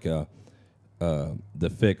exciting. Like the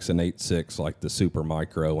Fix and 8.6, like the Super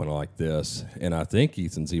Micro and like this. And I think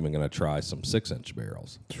Ethan's even going to try some 6-inch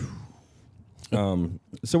barrels.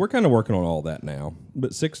 So we're kind of working on all that now.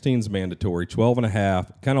 But 16's mandatory,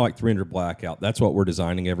 12.5, kind of like 300 blackout. That's what we're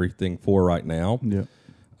designing everything for right now. Yeah.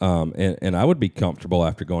 And I would be comfortable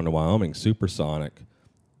after going to Wyoming supersonic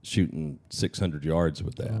shooting 600 yards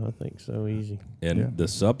with that. I think so, easy. And the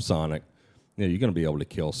subsonic, you're going to be able to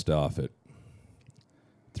kill stuff at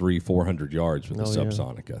 300-400 yards with the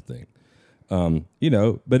subsonic, I think.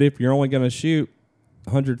 But if you're only going to shoot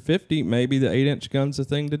 150, maybe the 8-inch gun's the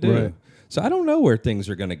thing to do. Right. So I don't know where things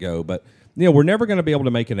are going to go, but we're never going to be able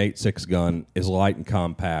to make an 8.6 gun as light and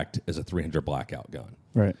compact as a 300 blackout gun.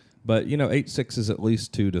 Right. But 8.6 is at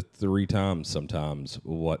least 2 to 3 times sometimes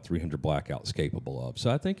what 300 blackout's capable of. So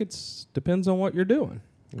I think it depends on what you're doing.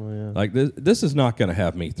 Oh, yeah. Like this is not going to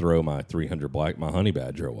have me throw my 300 my honey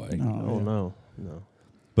badger away. No.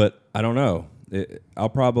 But I don't know. I'll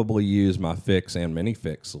probably use my Fix and mini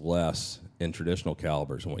Fix less in traditional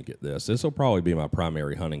calibers when we get this. This will probably be my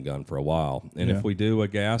primary hunting gun for a while. And if we do a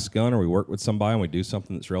gas gun or we work with somebody and we do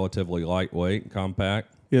something that's relatively lightweight and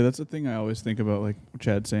compact. Yeah, that's the thing I always think about, like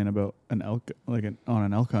Chad's saying about an elk, on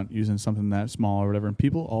an elk hunt using something that small or whatever. And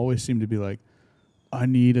people always seem to be like, I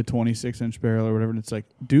need a 26-inch barrel or whatever. And it's like,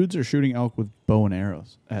 dudes are shooting elk with bow and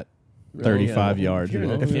arrows at 35 yards. You're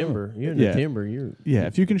in the timber.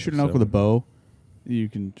 If you can shoot an elk with a bow, you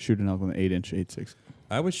can shoot an elk with an 8-inch 8.6.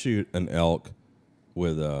 I would shoot an elk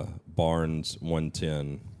with a Barnes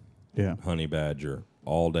 110 honey badger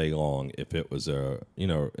all day long if it was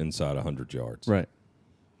inside 100 yards. Right.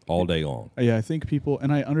 All day long. Yeah, I think people,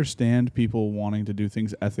 and I understand people wanting to do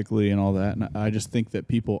things ethically and all that, and I just think that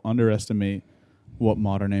people underestimate what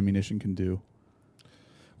modern ammunition can do.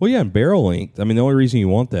 Well, yeah, and barrel length. I mean, the only reason you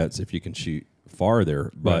want that is if you can shoot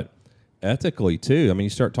farther, but ethically too. I mean, you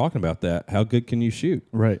start talking about that. How good can you shoot?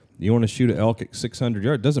 Right. You want to shoot an elk at 600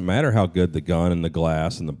 yards. It doesn't matter how good the gun and the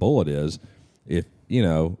glass and the bullet is. If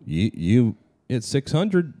you at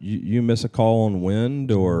 600, you miss a call on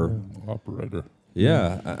wind or operator.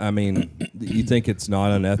 Yeah, I mean, you think it's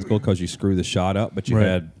not unethical because you screw the shot up, but you Right.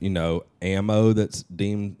 had, ammo that's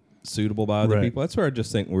deemed suitable by other Right. people. That's where I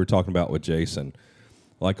just think we were talking about with Jason.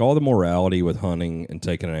 Like all the morality with hunting and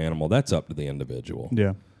taking an animal, that's up to the individual.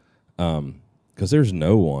 Yeah. Because there's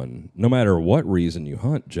no one, no matter what reason you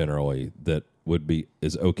hunt, generally that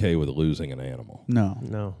is okay with losing an animal. No.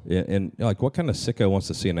 No. Yeah, and like, what kind of sicko wants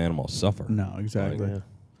to see an animal suffer? No, exactly. Yeah.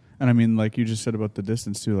 And I mean, like you just said about the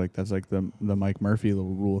distance too, like that's like the Mike Murphy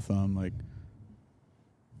little rule of thumb. Like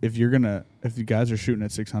if you guys are shooting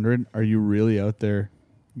at 600, are you really out there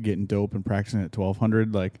getting dope and practicing at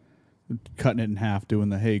 1200? Like cutting it in half, doing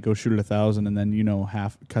the, hey, go shoot at 1,000 and then,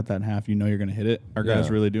 cut that in half, you're going to hit it. Are guys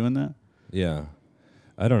Yeah. really doing that? Yeah.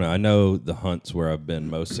 I don't know. I know the hunts where I've been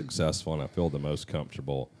most successful and I feel the most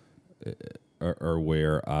comfortable are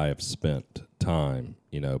where I have spent time,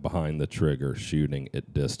 behind the trigger, shooting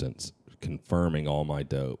at distance, confirming all my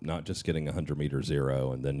dope, not just getting 100-meter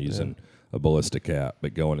zero and then using a ballistic cap,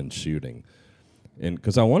 but going and shooting. And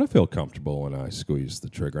because I want to feel comfortable when I squeeze the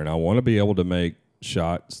trigger, and I want to be able to make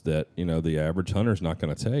shots that, the average hunter's not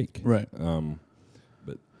going to take. Right.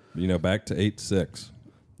 But, back to 8.6,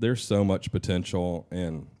 there's so much potential.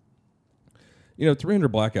 And, 300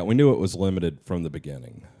 Blackout, we knew it was limited from the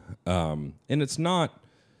beginning. And it's not,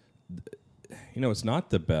 it's not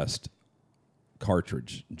the best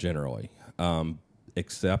cartridge generally,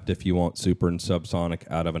 except if you want super and subsonic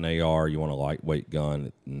out of an AR, you want a lightweight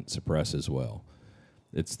gun and suppress as well.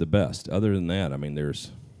 It's the best. Other than that, I mean,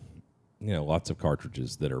 there's, lots of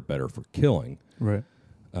cartridges that are better for killing. Right.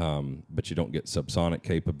 But you don't get subsonic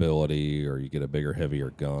capability or you get a bigger,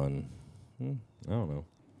 heavier gun. I don't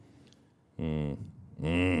know.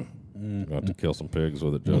 I have to kill some pigs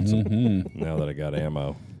with it, Judson, now that I got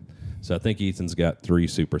ammo. So I think Ethan's got 3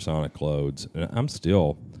 supersonic loads. And I'm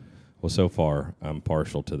still, so far, I'm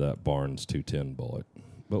partial to that Barnes 210 bullet.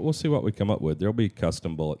 But we'll see what we come up with. There'll be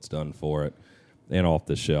custom bullets done for it and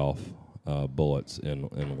off-the-shelf bullets in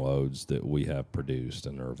loads that we have produced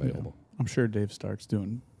and are available. Yeah. I'm sure Dave Stark's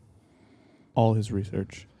doing all his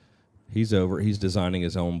research. He's designing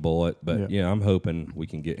his own bullet, but I'm hoping we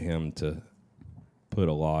can get him to put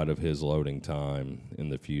a lot of his loading time in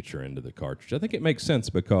the future into the cartridge. I think it makes sense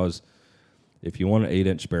because if you want an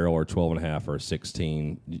 8-inch barrel or 12.5 or a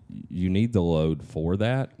 16, you need the load for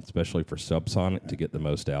that, especially for subsonic to get the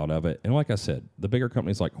most out of it. And like I said, the bigger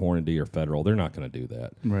companies like Hornady or Federal, they're not going to do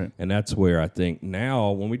that. Right. And that's where I think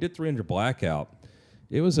now, when we did 300 Blackout,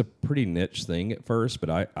 it was a pretty niche thing at first,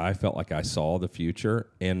 but I felt like I saw the future,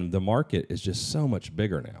 and the market is just so much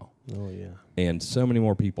bigger now. Oh, yeah. And so many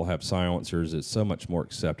more people have silencers. It's so much more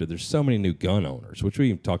accepted. There's so many new gun owners, which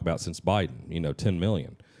we talk about since Biden, 10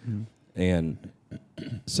 million. Mm-hmm. And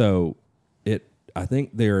so I think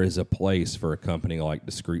there is a place for a company like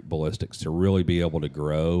Discreet Ballistics to really be able to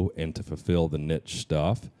grow and to fulfill the niche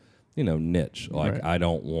stuff. Niche. Like, right. I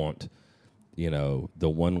don't want, the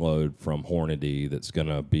one load from Hornady that's going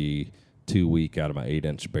to be too weak out of my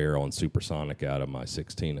 8-inch barrel and supersonic out of my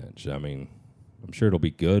 16-inch. I mean, I'm sure it'll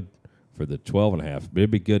be good for the 12.5, but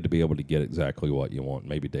it'd be good to be able to get exactly what you want.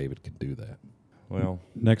 Maybe David can do that. Well,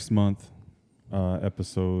 next month,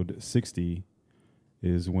 episode 60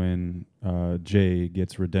 is when Jay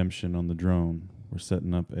gets redemption on the drone. We're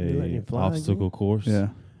setting up a obstacle course,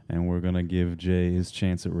 and we're gonna give Jay his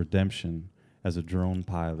chance at redemption as a drone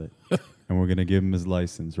pilot, and we're gonna give him his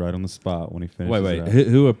license right on the spot when he finishes. Wait,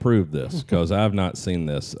 who approved this? Because I have not seen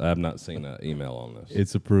this. I have not seen an email on this.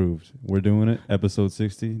 It's approved. We're doing it. Episode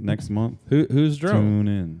 60 next month. Who's drone? Tune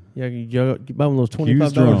in. Yeah, you buy one of those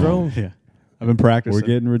 $25 drones. Yeah. I've been practicing. We're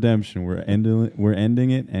getting redemption. We're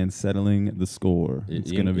ending it and settling the score.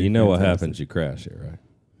 It's gonna be. You know fantastic. what happens? You crash it, right?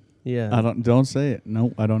 Yeah. Don't say it.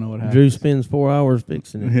 Nope, I don't know what happens. Drew spends 4 hours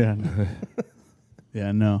fixing it. Yeah.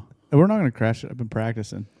 Yeah, no. We're not going to crash it. I've been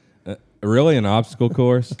practicing. Really, an obstacle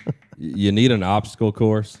course? You need an obstacle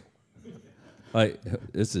course? Like,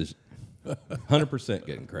 this is 100%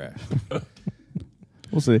 getting crashed.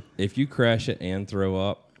 We'll see. If you crash it and throw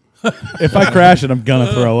up, if I crash it, I'm going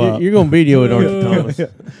to throw up. You're going to video it, aren't you, Thomas?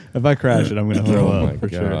 If I crash it, I'm going to throw oh up my for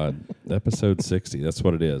God. Episode 60, that's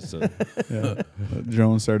what it is. So, sure. Yeah.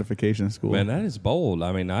 Drone certification school. man, that is bold.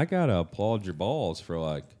 I mean, I got to applaud your balls for,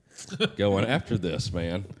 like, going after this,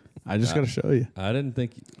 man. I just got to show you. I didn't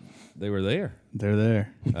think they were there. They're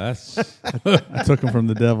there. That's, I took them from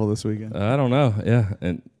the devil this weekend. I don't know. Yeah.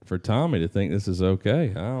 And for Tommy to think this is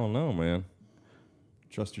okay, I don't know, man.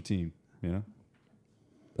 Trust your team. You know.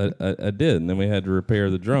 I did, and then we had to repair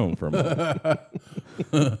the drone for a minute.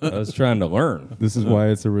 I was trying to learn. This is why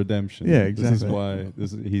it's a redemption. Yeah, exactly.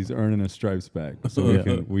 This is why he's earning his stripes back, so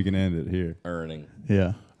we can end it here. Earning.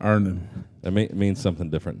 Yeah. earning. It means something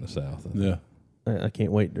different in the South. Yeah. I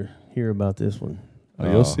can't wait to hear about this one.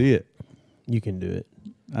 Oh, you'll see it. You can do it.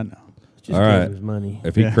 I know. Just All give right. him his money.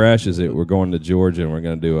 If he crashes it, we're going to Georgia, and we're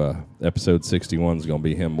going to do episode 61 is going to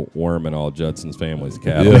be him worming all Judson's family's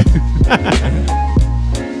cattle. Yeah.